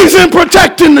believe in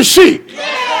protecting the sheep.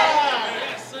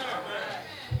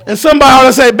 And somebody ought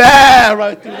to say, bad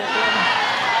right there.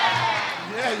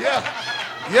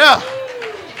 Yeah.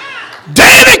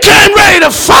 David came ready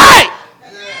to fight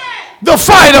the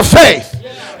fight of faith.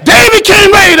 David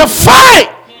came ready to fight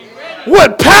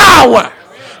with power.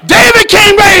 David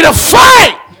came ready to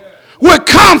fight with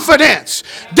confidence.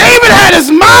 David had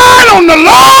his mind on the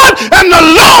Lord and the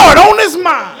Lord on his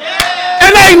mind.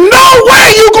 And ain't no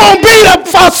way you going to beat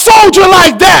a soldier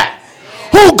like that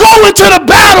who go into the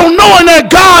battle knowing that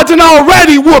God's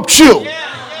already whooped you.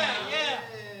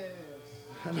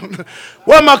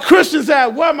 Where my Christians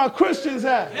at? Where my Christians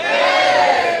at?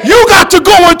 You got to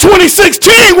go in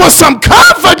 2016 with some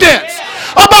confidence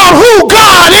about who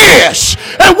God is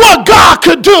and what God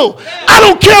could do. I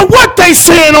don't care what they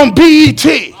saying on BET.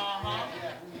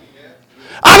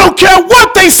 I don't care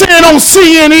what they saying on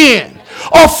CNN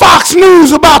or Fox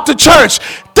News about the church.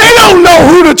 They don't know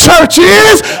who the church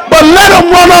is, but let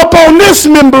them run up on this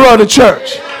member of the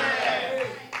church.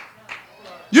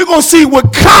 You're going to see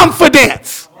with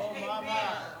confidence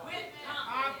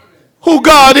who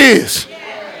God is.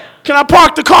 Can I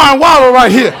park the car and waddle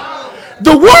right here?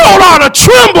 The world ought to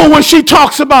tremble when she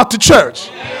talks about the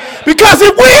church. Because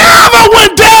if we ever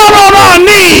went down on our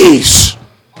knees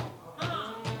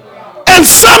and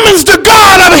summons the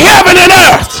God of heaven and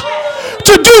earth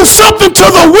to do something to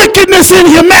the wickedness in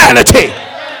humanity,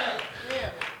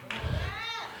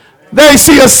 they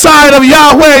see a side of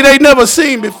Yahweh they never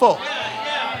seen before.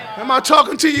 Am I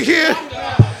talking to you here?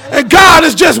 And God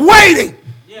is just waiting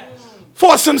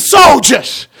for some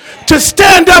soldiers to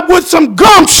stand up with some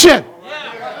gumption,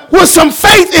 with some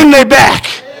faith in their back,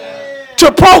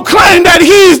 to proclaim that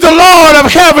he's the Lord of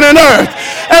heaven and earth.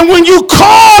 And when you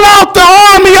call out the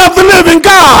army of the living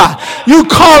God, you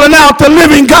calling out the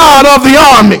living God of the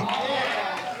army.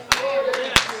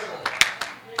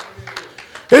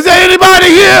 Is there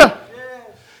anybody here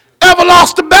ever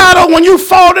lost a battle when you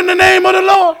fought in the name of the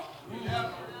Lord?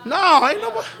 No, ain't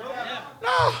nobody.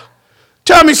 No.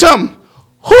 Tell me something.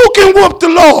 Who can whoop the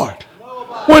Lord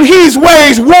when he's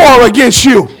waged war against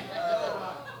you?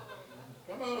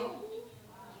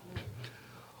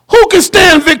 Who can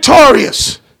stand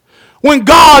victorious when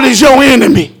God is your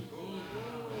enemy?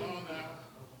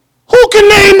 Who can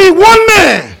name me one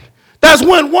man that's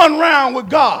went one round with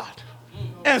God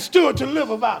and stood to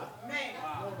live about it?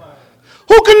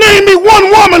 Who can name me one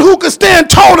woman who can stand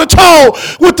toe to toe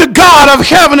with the God of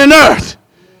heaven and earth?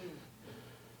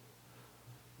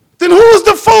 then who's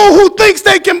the fool who thinks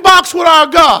they can box with our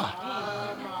God?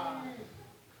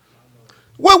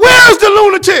 Well, where is the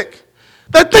lunatic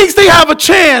that thinks they have a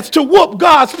chance to whoop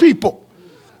God's people?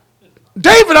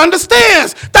 David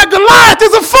understands that Goliath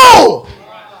is a fool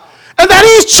and that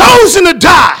he's chosen to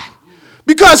die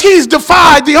because he's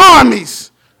defied the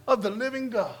armies of the living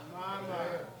God.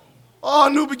 All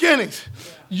new beginnings.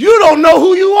 You don't know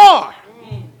who you are.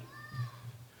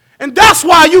 And that's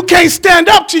why you can't stand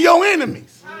up to your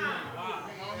enemies.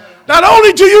 Not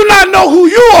only do you not know who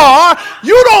you are,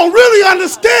 you don't really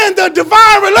understand the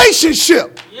divine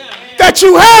relationship that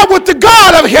you have with the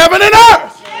God of heaven and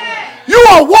earth. You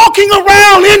are walking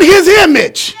around in his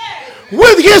image,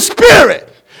 with his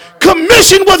spirit,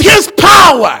 commissioned with his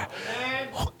power.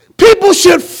 People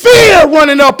should fear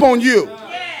running up on you.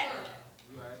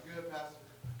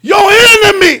 Your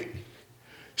enemy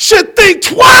should think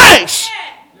twice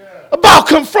about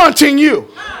confronting you.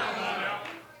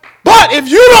 But if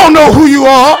you don't know who you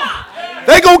are,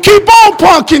 they're going to keep on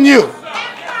punking you.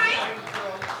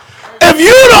 If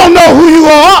you don't know who you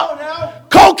are,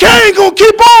 cocaine going to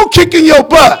keep on kicking your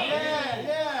butt.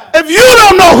 If you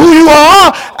don't know who you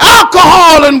are,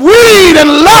 alcohol and weed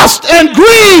and lust and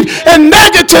greed and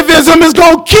negativism is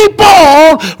going to keep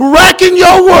on wrecking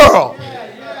your world.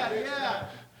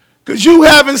 Because you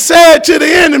haven't said to the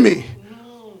enemy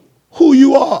who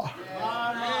you are.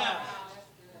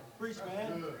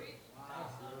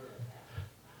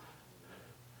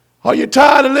 Are you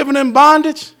tired of living in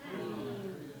bondage?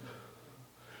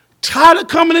 Tired of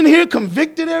coming in here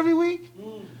convicted every week?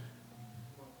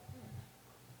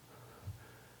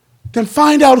 Then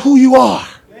find out who you are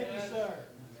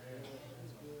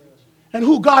and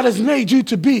who God has made you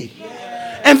to be.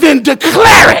 And then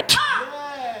declare it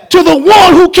to the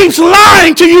one who keeps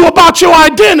lying to you about your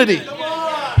identity.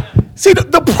 See,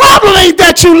 the problem ain't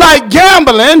that you like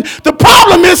gambling. The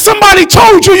problem is somebody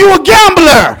told you you're a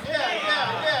gambler.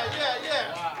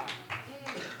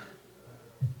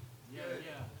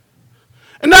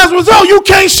 And as a result, you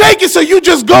can't shake it, so you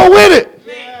just go with it.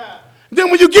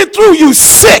 Then when you get through, you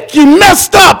sick, you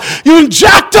messed up, you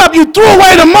jacked up, you threw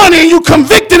away the money, and you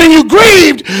convicted and you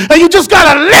grieved, and you just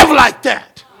got to live like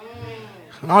that.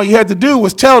 And all you had to do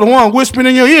was tell the one whispering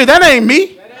in your ear, that ain't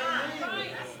me.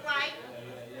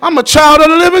 I'm a child of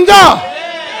the living God.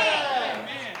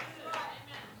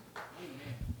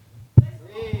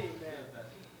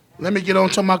 Let me get on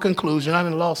to my conclusion. I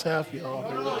done lost half y'all.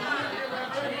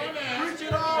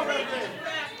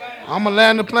 I'm going to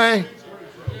land the plane.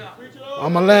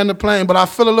 I'm going to land the plane, but I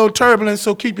feel a little turbulence,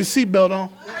 so keep your seatbelt on.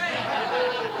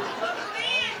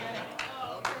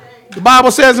 The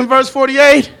Bible says in verse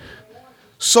 48,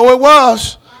 so it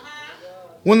was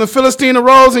when the Philistine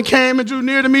arose and came and drew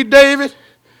near to meet David,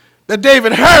 that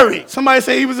David hurried. Somebody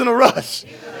say he was in a rush.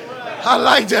 I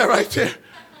like that right there.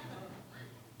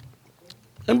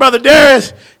 And Brother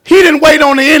Darius, he didn't wait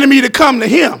on the enemy to come to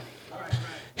him.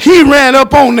 He ran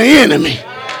up on the enemy.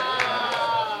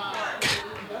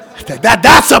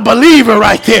 That's a believer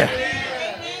right there.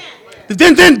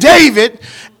 Then David,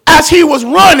 as he was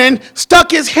running,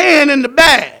 stuck his hand in the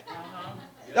bag.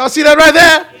 Y'all see that right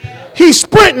there? He's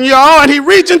sprinting, y'all, and he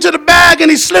reaches into the bag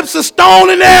and he slips a stone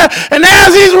in there. And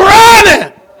as he's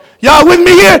running, y'all with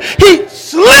me here, he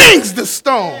slings the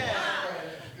stone.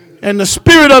 And the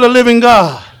Spirit of the living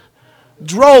God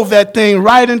drove that thing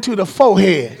right into the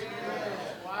forehead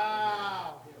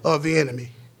of the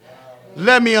enemy.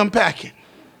 Let me unpack it.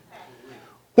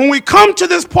 When we come to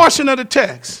this portion of the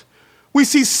text, we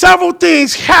see several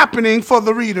things happening for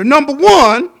the reader. Number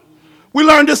one, we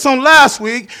learned this on last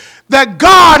week, that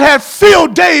God had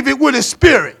filled David with his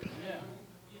spirit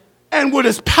and with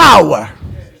his power.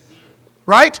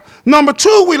 Right? Number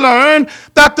two, we learned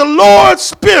that the Lord's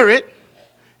Spirit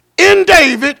in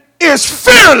David is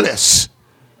fearless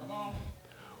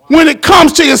when it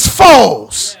comes to his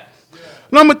foes.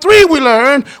 Number three,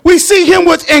 we see him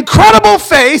with incredible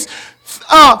faith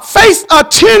face a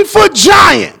 10-foot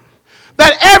giant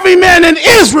that every man in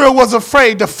Israel was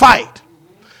afraid to fight.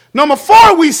 Number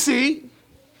four, we see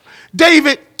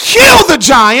David kill the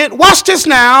giant, watch this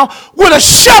now, with a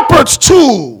shepherd's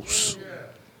tools.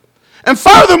 And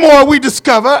furthermore, we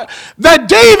discover that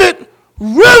David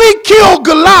really killed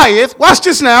Goliath, watch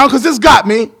this now, because this got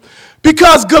me,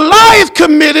 because Goliath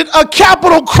committed a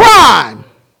capital crime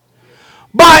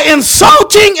by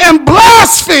insulting and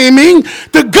blaspheming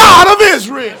the God of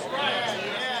Israel.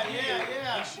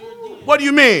 What do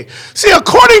you mean? See,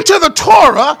 according to the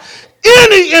Torah,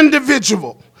 any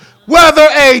individual, whether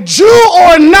a Jew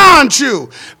or a non-Jew,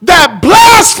 that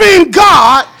blasphemed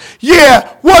God,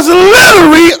 was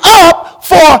literally up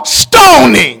for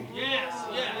stoning.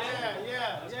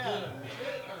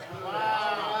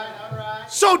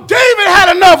 So David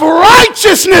had enough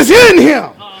righteousness in him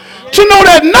to know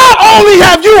that not only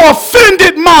have you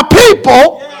offended my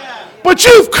people, but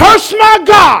you've cursed my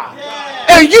God,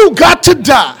 and you got to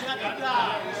die.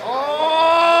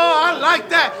 Oh, I like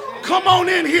that. Come on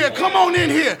in here. Come on in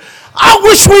here. I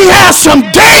wish we had some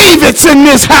Davids in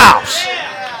this house.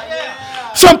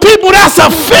 Some people that's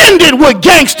offended with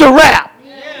gangster rap.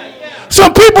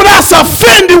 Some people that's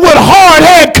offended with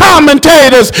hard-head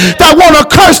commentators that want to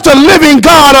curse the living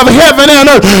God of heaven and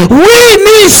earth. We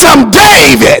need some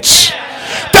Davids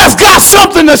that's got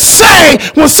something to say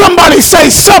when somebody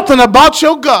says something about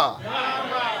your God.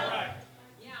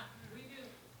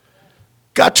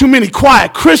 Got too many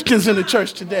quiet Christians in the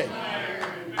church today.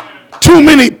 Too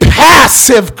many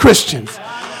passive Christians.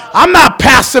 I'm not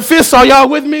pacifist. Are y'all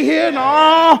with me here? No.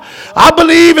 I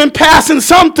believe in passing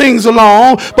some things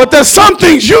along, but there's some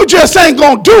things you just ain't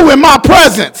going to do in my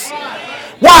presence.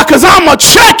 Why? Because I'm going to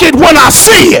check it when I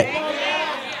see it.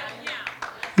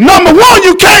 Number one,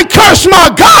 you can't curse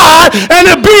my God and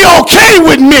it be okay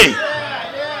with me.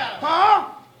 Huh?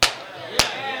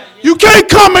 You can't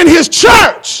come in his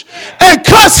church and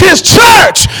cuss his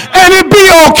church and it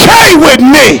be okay with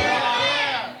me.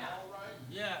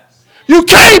 You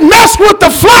can't mess with the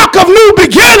flock of new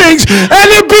beginnings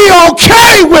and it be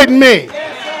okay with me.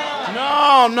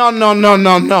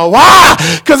 No. Why?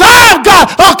 Because I've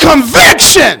got a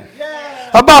conviction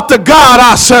about the God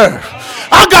I serve.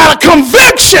 I got a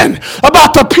conviction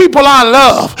about the people I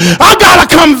love. I got a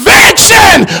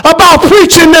conviction about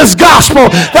preaching this gospel.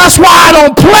 That's why I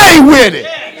don't play with it.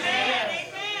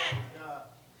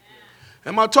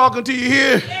 Am I talking to you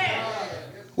here?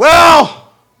 Well,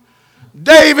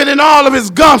 David in all of his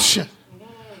gumption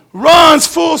runs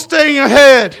full steam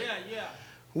ahead,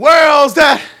 whirls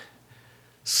that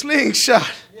slingshot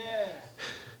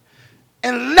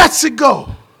and lets it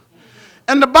go.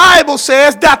 And the Bible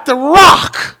says that the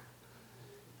rock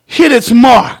hit its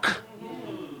mark.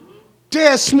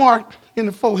 Dead smart in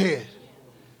the forehead.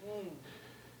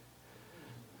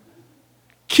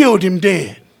 Killed him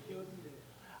dead.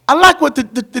 I like what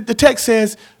the text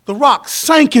says. The rock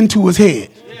sank into his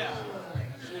head.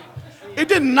 It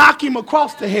didn't knock him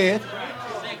across the head.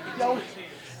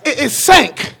 It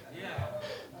sank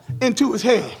into his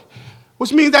head,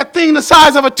 which means that thing the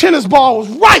size of a tennis ball was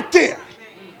right there.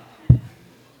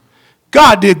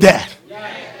 God did that.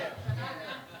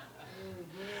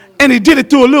 And he did it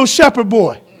through a little shepherd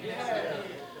boy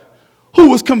who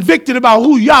was convicted about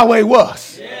who Yahweh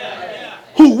was,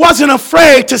 who wasn't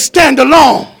afraid to stand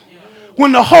alone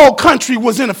when the whole country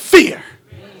was in a fear.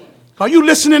 Are you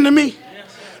listening to me?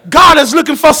 God is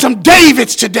looking for some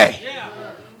Davids today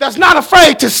that's not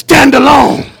afraid to stand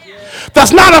alone,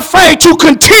 that's not afraid to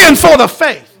contend for the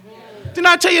faith. Didn't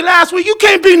I tell you last week, you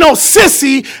can't be no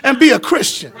sissy and be a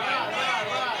Christian.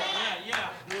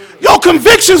 Your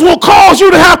convictions will cause you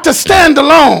to have to stand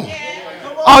alone.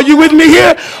 Are you with me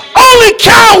here? Only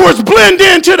cowards blend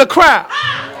into the crowd.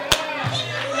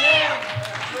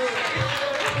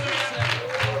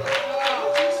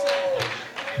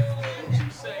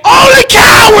 Only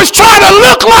cowards try to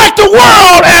look like the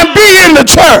world and be in the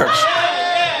church.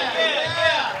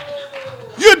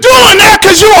 You're doing that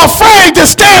because you're afraid to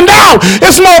stand out.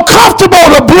 It's more comfortable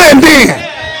to blend in.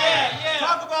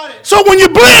 So when you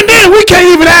blend in, we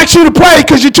can't even ask you to pray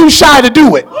because you're too shy to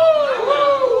do it.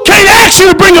 Can't ask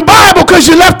you to bring a Bible because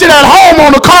you left it at home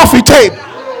on the coffee table.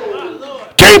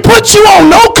 Can't put you on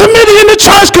no committee in the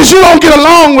church because you don't get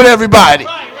along with everybody.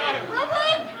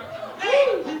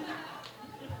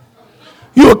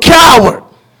 You're a coward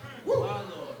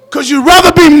because you'd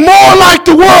rather be more like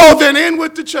the world than in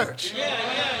with the church.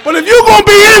 But if you're going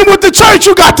to be in with the church,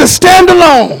 you got to stand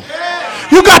alone.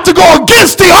 You got to go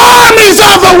against the armies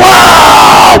of the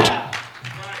world.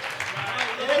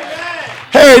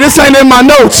 Hey, this ain't in my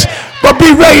notes, but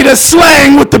be ready to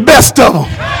slang with the best of them.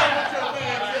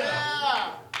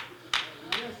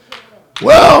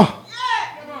 Well,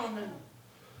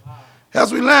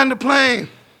 as we land the plane,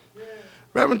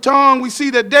 Reverend Tong, we see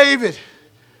that David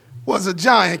was a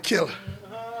giant killer.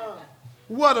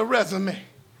 What a resume.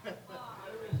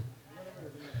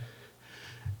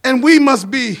 And we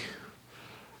must be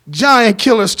giant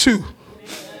killers too.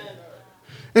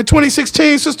 In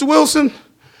 2016, Sister Wilson,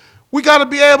 we got to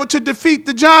be able to defeat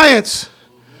the giants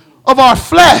of our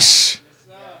flesh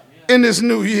in this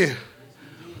new year.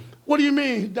 What do you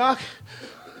mean, Doc?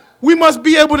 We must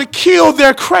be able to kill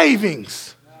their cravings.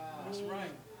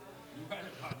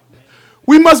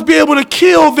 We must be able to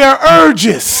kill their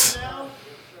urges.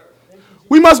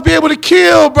 We must be able to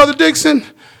kill, Brother Dixon,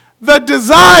 the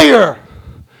desire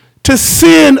to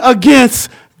sin against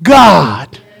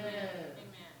God.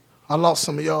 I lost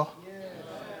some of y'all.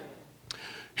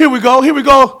 Here we go. Here we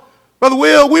go. Brother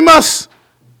Will, we must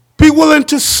be willing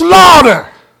to slaughter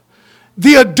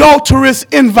the adulterous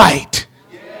invite.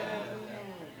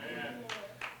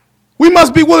 We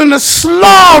must be willing to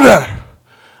slaughter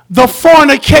the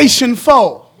fornication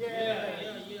foe.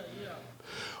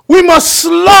 We must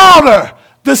slaughter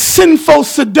the sinful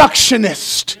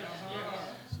seductionist.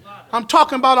 I'm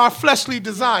talking about our fleshly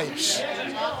desires.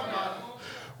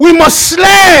 We must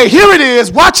slay, here it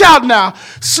is, watch out now,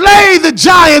 slay the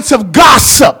giants of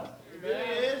gossip.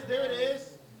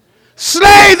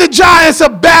 Slay the giants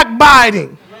of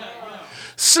backbiting.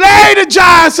 Slay the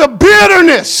giants of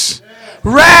bitterness,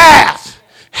 wrath,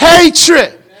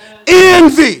 hatred,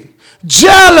 envy,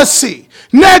 jealousy,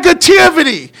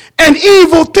 negativity, and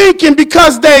evil thinking,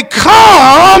 because they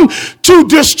come to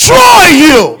destroy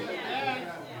you.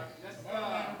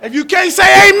 If you can't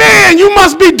say amen, you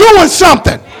must be doing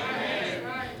something.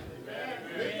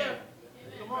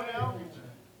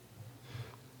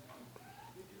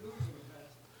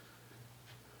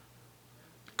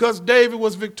 Because David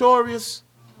was victorious,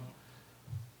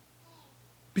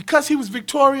 because he was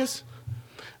victorious,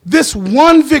 this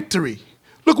one victory,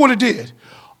 look what it did,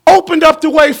 opened up the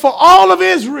way for all of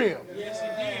Israel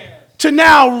to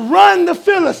now run the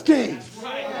Philistines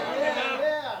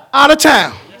out of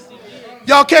town.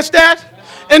 Y'all catch that?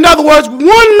 In other words,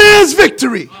 one man's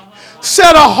victory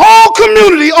set a whole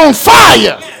community on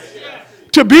fire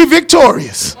to be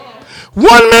victorious.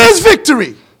 One man's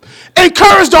victory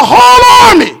encouraged a whole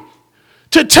army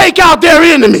to take out their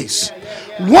enemies.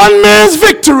 One man's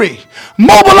victory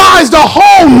mobilized a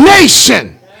whole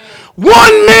nation.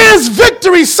 One man's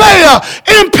victory,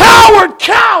 empowered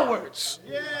cowards.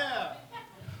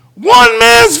 One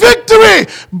man's victory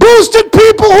boosted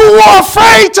people who were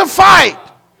afraid to fight.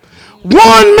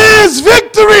 One man's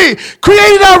victory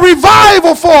created a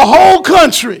revival for a whole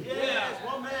country.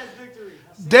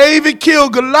 David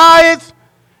killed Goliath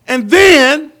and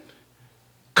then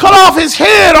cut off his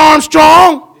head,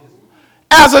 Armstrong,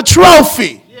 as a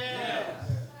trophy.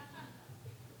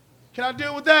 Can I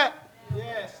deal with that?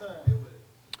 Yes, sir.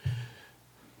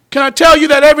 Can I tell you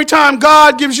that every time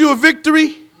God gives you a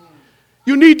victory,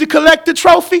 you need to collect the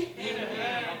trophy?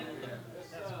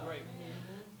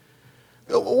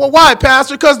 Well, why,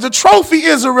 Pastor? Because the trophy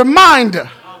is a reminder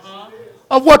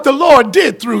of what the Lord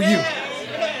did through you.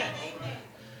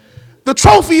 The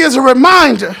trophy is a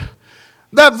reminder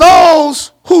that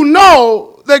those who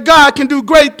know that God can do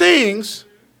great things,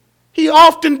 he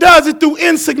often does it through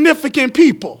insignificant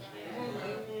people.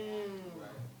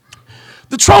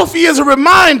 The trophy is a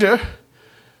reminder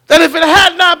that if it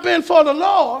had not been for the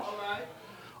Lord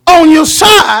on your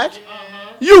side,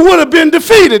 you would have been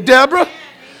defeated, Deborah.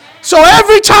 So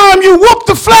every time you whoop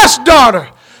the flesh,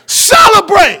 daughter,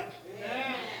 celebrate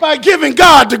by giving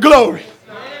God the glory.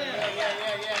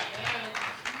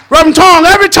 Reverend Tom,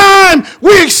 every time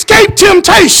we escape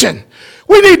temptation,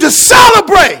 we need to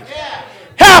celebrate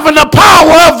having the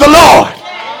power of the Lord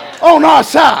on our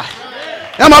side.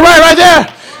 Am I right there?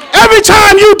 Every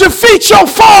time you defeat your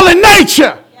fallen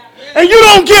nature and you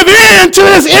don't give in to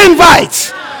his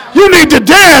invites, you need to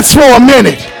dance for a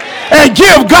minute and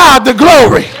give God the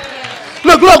glory.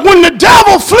 Look, when the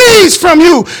devil flees from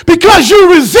you because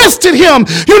you resisted him,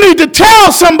 you need to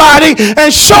tell somebody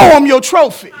and show him your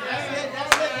trophy.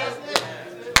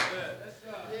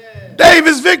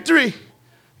 David's victory,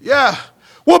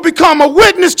 will become a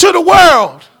witness to the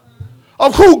world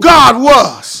of who God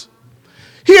was.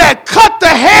 He had cut the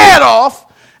head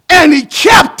off and he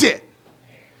kept it.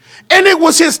 And it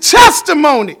was his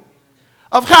testimony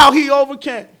of how he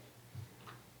overcame.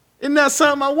 Isn't that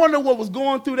something? I wonder what was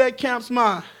going through that camp's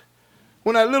mind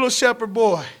when that little shepherd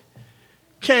boy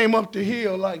came up the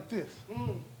hill like this.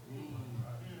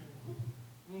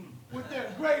 With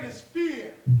their greatest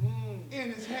fear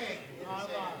in his hand.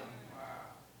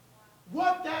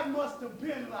 What that must have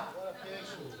been like.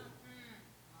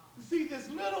 See, this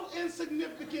little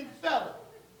insignificant fella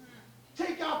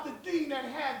take out the thing that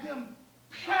had them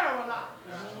paralyzed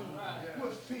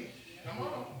with fear.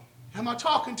 Am I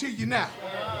talking to you now?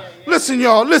 Listen,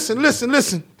 y'all,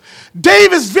 listen.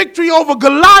 David's victory over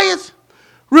Goliath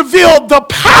revealed the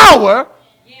power,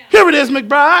 here it is,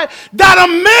 McBride, that a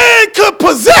man could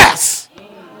possess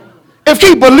if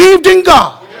he believed in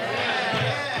God.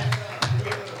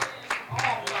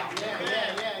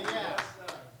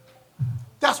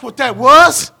 That's what that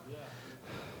was.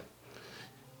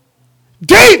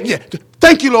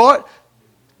 Thank you, Lord.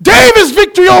 David's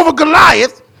victory over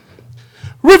Goliath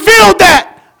revealed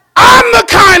that I'm the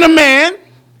kind of man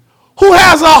who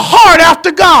has a heart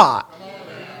after God.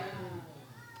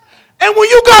 And when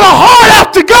you got a heart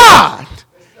after God,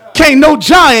 can't no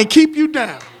giant keep you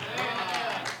down.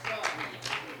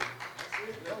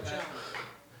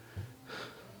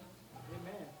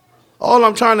 All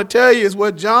I'm trying to tell you is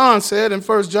what John said in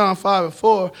 1 John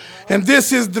 5:4. And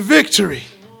this is the victory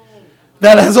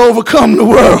that has overcome the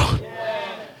world.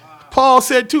 Paul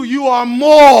said too, you are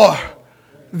more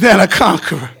than a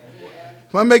conqueror.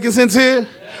 Am I making sense here?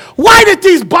 Why did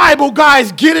these Bible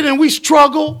guys get it and we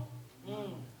struggle?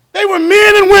 They were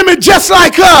men and women just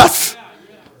like us.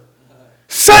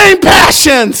 Same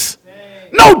passions.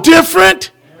 No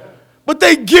different. But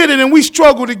they get it and we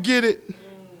struggle to get it.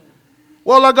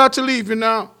 Well, I got to leave you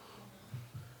now.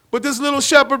 But this little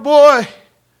shepherd boy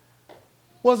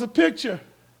was a picture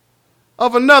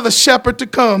of another shepherd to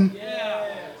come.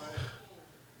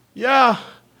 Yeah,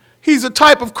 he's a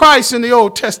type of Christ in the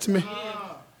Old Testament.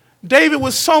 David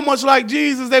was so much like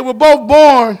Jesus. They were both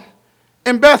born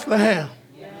in Bethlehem.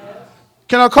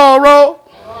 Can I call roll?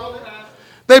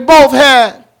 They both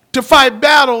had to fight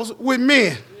battles with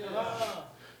men.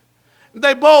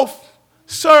 They both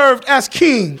served as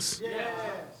kings.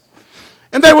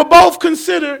 And they were both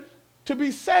considered to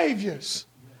be saviors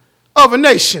of a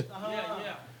nation.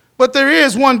 But there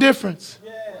is one difference.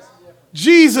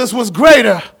 Jesus was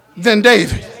greater than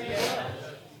David.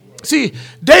 See,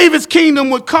 David's kingdom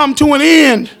would come to an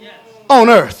end on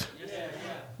earth.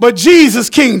 But Jesus'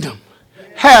 kingdom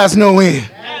has no end.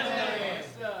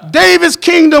 David's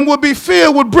kingdom would be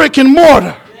filled with brick and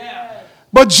mortar.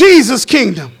 But Jesus'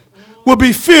 kingdom will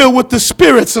be filled with the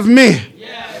spirits of men.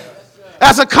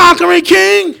 As a conquering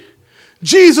king,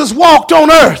 Jesus walked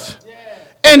on earth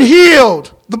and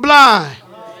healed the blind.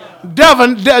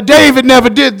 David never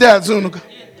did that, Zuniga.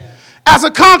 As a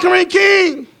conquering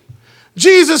king,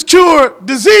 Jesus cured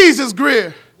diseases,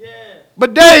 Greer.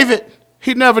 But David,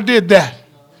 he never did that.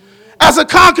 As a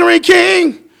conquering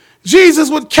king, Jesus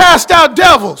would cast out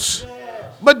devils.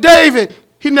 But David,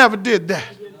 he never did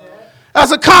that.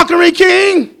 As a conquering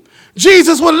king,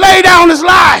 Jesus would lay down his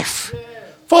life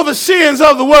for the sins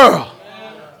of the world.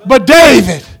 But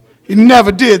David, he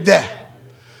never did that.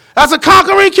 As a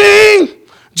conquering king,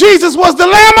 Jesus was the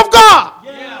Lamb of God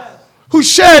who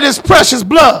shed his precious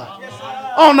blood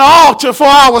on the altar for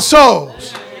our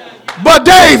souls. But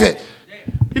David,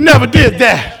 he never did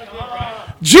that.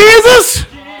 Jesus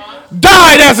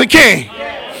died as a king,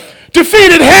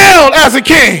 defeated hell as a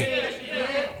king,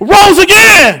 rose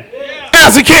again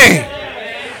as a king,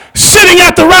 sitting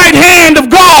at the right hand of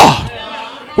God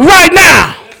right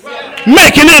now,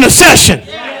 making intercession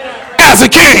as a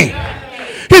king.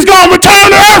 He's going to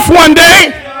return to earth one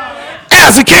day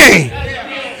as a king.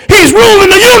 He's ruling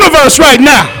the universe right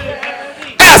now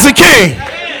as a king.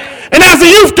 And as the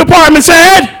youth department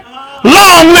said,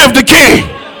 long live the king.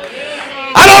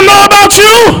 I don't know about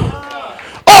you,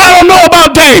 or I don't know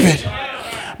about David,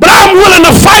 but I'm willing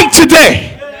to fight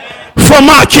today for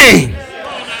my king.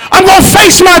 I'm going to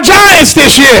face my giants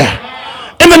this year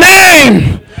in the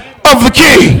name of the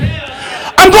king.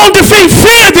 I'm going to defeat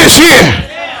fear this year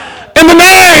in the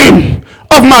name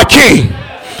of my king.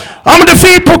 I'm going to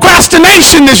defeat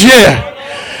procrastination this year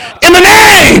in the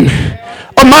name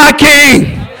of my king.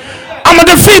 I'm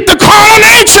going to defeat the carnal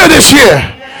nature this year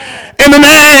in the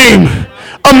name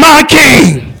of my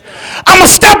king. I'm going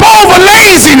to step over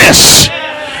laziness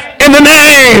in the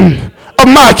name of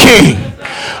my king.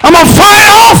 I'm going to fight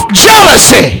off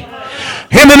jealousy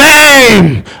in the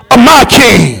name of my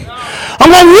king. I'm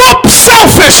going to whoop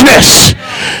selfishness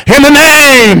in the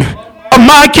name of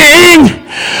my king.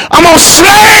 I'm going to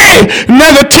slay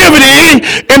negativity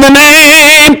in the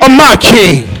name of my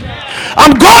king.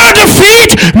 I'm going to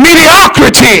defeat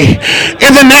mediocrity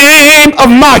in the name of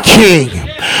my king.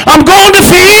 I'm going to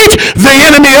defeat the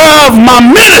enemy of my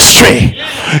ministry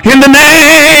in the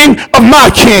name of my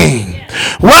king.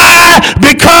 Why?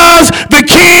 Because the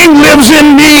king lives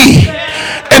in me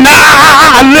and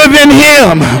I live in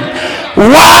him.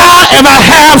 Why am I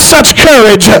have such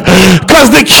courage?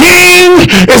 Because the king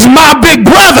is my big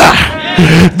brother.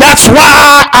 That's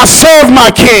why I serve my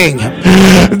king.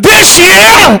 This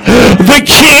year, the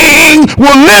king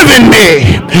will live in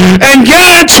me and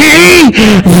guarantee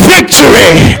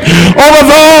victory over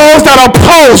those that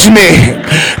oppose me.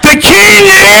 The king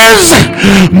is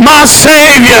my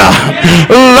savior.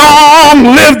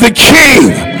 Long live the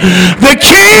king. The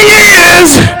king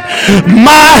is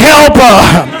my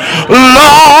helper.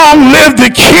 Long live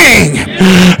the king.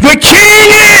 The king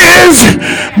is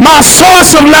my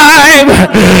source of life.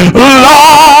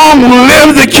 Long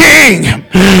live the king.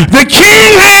 The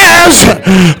king has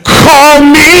called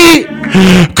me,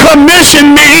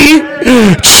 commissioned me,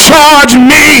 charged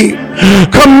me,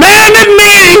 commanded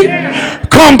me,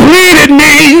 completed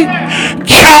me,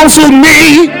 counseled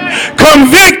me,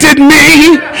 convicted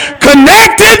me,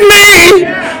 connected me,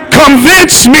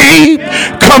 convinced me,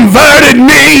 converted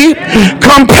me,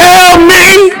 compelled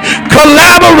me,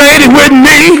 collaborated with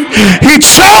me. He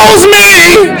chose me,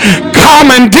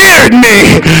 commandeered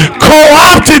me,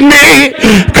 co-opted me,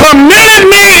 committed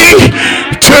me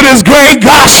to this great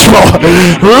gospel.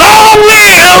 Long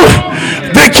live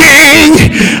the King.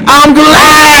 I'm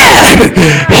glad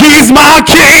he's my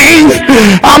King.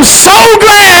 I'm so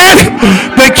glad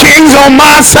the King's on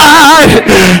my side.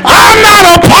 I'm not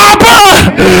a pauper,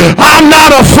 I'm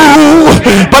not a fool,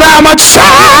 but I'm a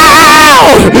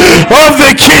child of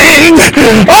the King.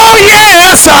 Oh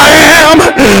yes, I am.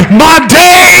 My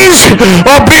days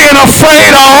of being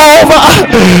afraid are over.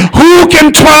 Who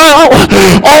can dwell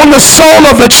on the soul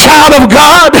of the child of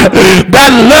God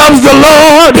that loves the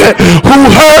Lord, who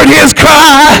heard his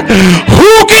cry?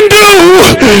 Who can do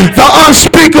the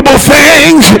unspeakable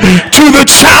things to the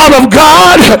child of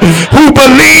God who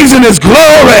believes in his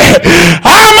glory?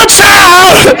 I'm a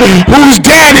child whose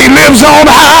daddy lives on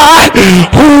high,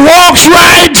 who walks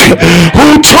right,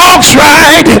 who talks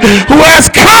right, who has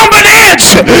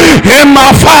confidence in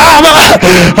my Father.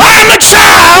 I'm a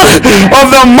child of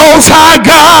the Most High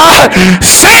God.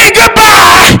 Say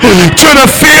goodbye to the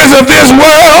fears of this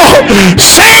world.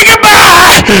 Say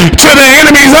goodbye to the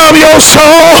enemies of your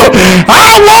soul.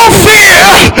 I won't fear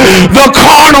the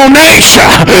carnal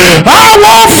nature. I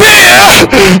won't fear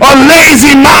a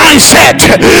lazy mindset.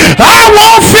 I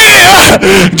won't fear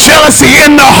jealousy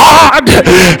in the heart.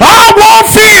 I won't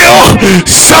feel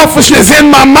selfishness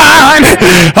in my mind.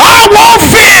 I won't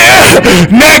fear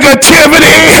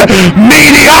negativity,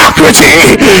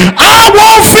 mediocrity. I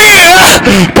won't fear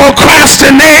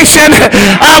procrastination.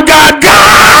 I've got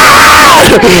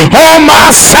God on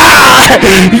my side.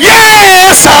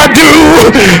 Yes, I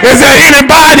do. Is there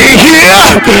anybody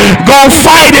here gonna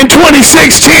fight in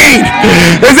 2016?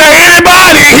 Is there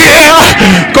anybody here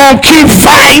gonna keep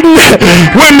fighting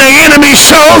when the enemy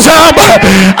shows up?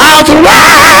 I'll throw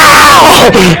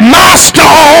my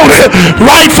stone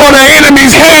right for the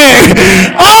enemy's head.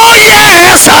 Oh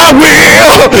yes, I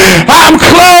will. I'm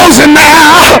closing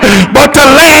now, but the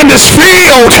land is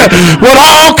filled with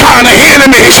all kind of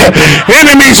enemies.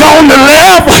 Enemies on the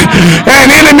left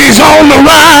and enemies on the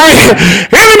right.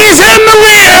 Enemies in the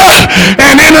rear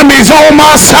and enemies on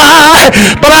my side.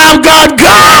 But I've got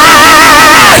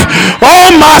God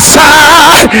on my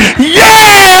side.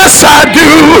 Yes, I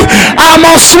do. I'm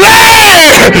gonna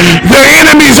slay the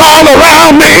enemies all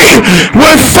around me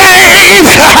with faith,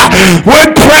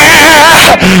 with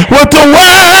prayer, with the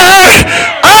word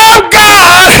of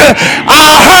God. I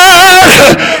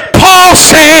heard Paul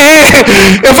say,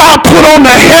 if I put on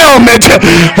the helmet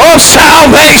of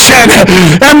salvation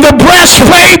and the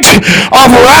breastplate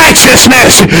of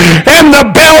righteousness and the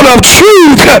belt of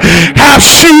truth, have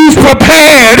shoes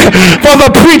prepared for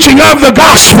the preaching of the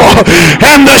gospel,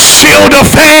 and the shield of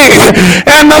faith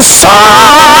and the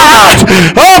sword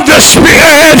of the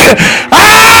Spirit,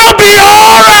 I'll be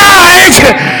all right.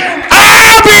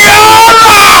 I'll be all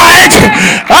right.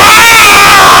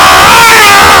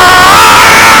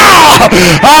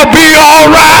 I'll be all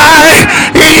right.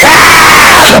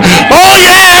 Yeah. Oh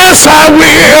yes, I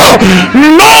will.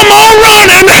 No more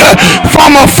running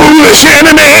from a foolish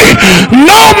enemy.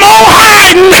 No more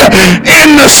hiding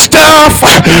in the stuff.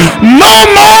 No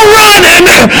more running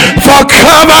for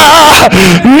cover.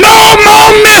 No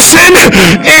more missing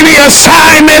any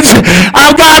assignments.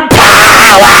 I've got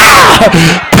power.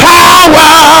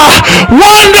 Power.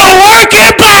 Wonder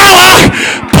working power.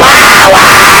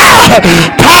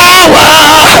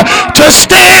 Power to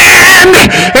stand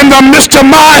in the midst of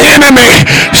my enemy.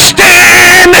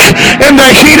 Stand in the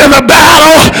heat of the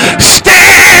battle.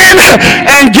 Stand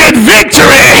and get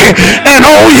victory. And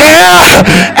oh yeah,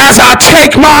 as I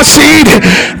take my seat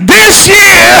this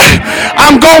year,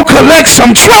 I'm gonna collect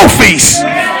some trophies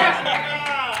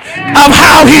of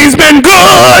how he's been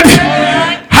good,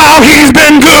 how he's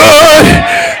been good,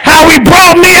 how he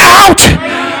brought me out.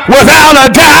 Without a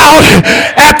doubt,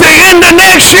 at the end of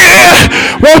next year,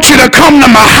 want you to come to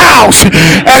my house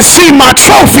and see my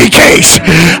trophy case.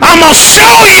 I'm going to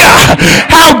show you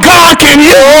how God can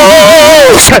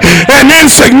use an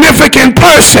insignificant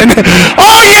person.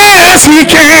 Oh, yes, he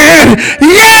can.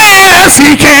 Yes,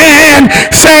 he can.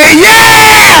 Say,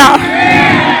 yeah.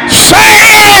 Say,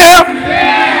 yeah.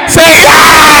 Say,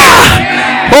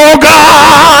 yeah. Oh,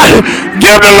 God,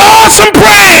 give the Lord some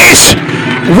praise.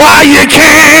 While you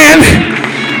can.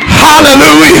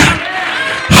 Hallelujah.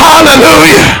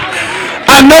 Hallelujah.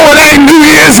 I know it ain't New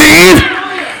Year's Eve,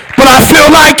 but I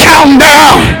feel like counting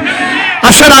down. I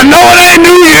said, I know it ain't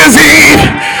New Year's Eve,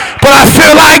 but I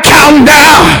feel like counting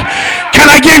down. Can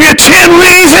I give you 10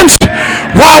 reasons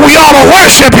why we ought to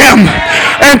worship him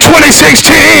in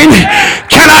 2016?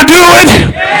 Can I do it?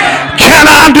 Can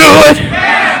I do it?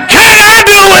 Can I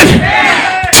do it?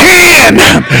 10,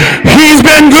 he's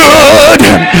been good.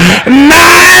 9,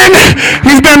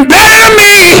 he's been better to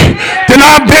me than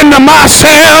I've been to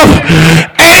myself.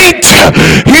 8,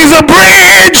 he's a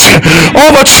bridge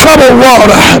over troubled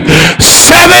water.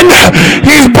 7,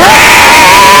 he's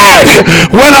bread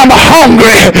when I'm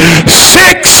hungry.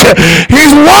 6,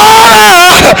 he's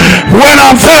water when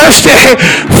I'm thirsty.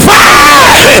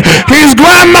 5, he's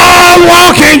grandma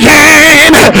walking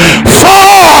cane.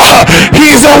 4,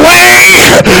 he's a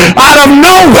way out of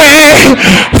no way.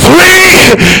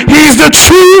 3, he's the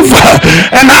truth,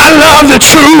 and I love the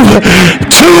truth.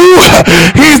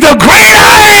 2, he's the great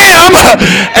I am.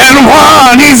 And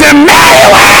 1, he's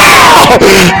Emmanuel,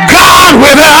 God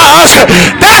with us.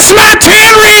 That's my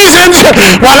 10 reasons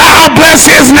why I'll bless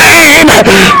his name.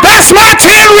 That's my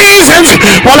 10 reasons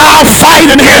why I'll fight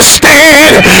in his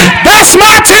stead. That's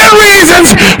my 10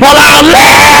 reasons why I'll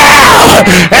live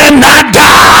and not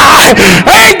die.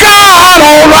 Ain't God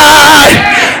all right?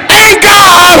 Ain't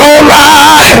God all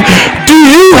right? Do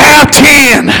you have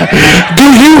 10? Do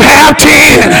you have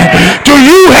 10? Do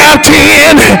you have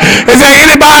 10? Is there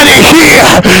anybody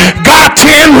here got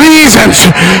 10 reasons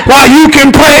why you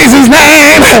can praise his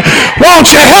name? Won't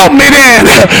you help me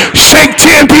then? Shake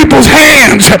 10 people's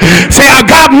hands. Say, I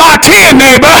got my 10,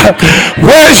 neighbor.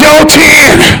 Where's your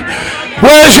 10?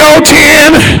 Where's your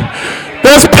 10?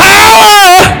 There's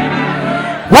power.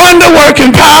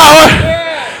 Wonder-working power.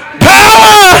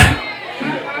 Power.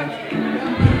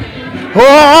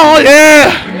 Oh,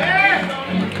 yeah.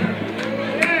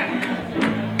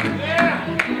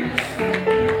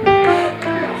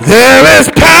 There is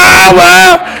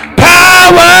power,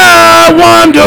 power, wonder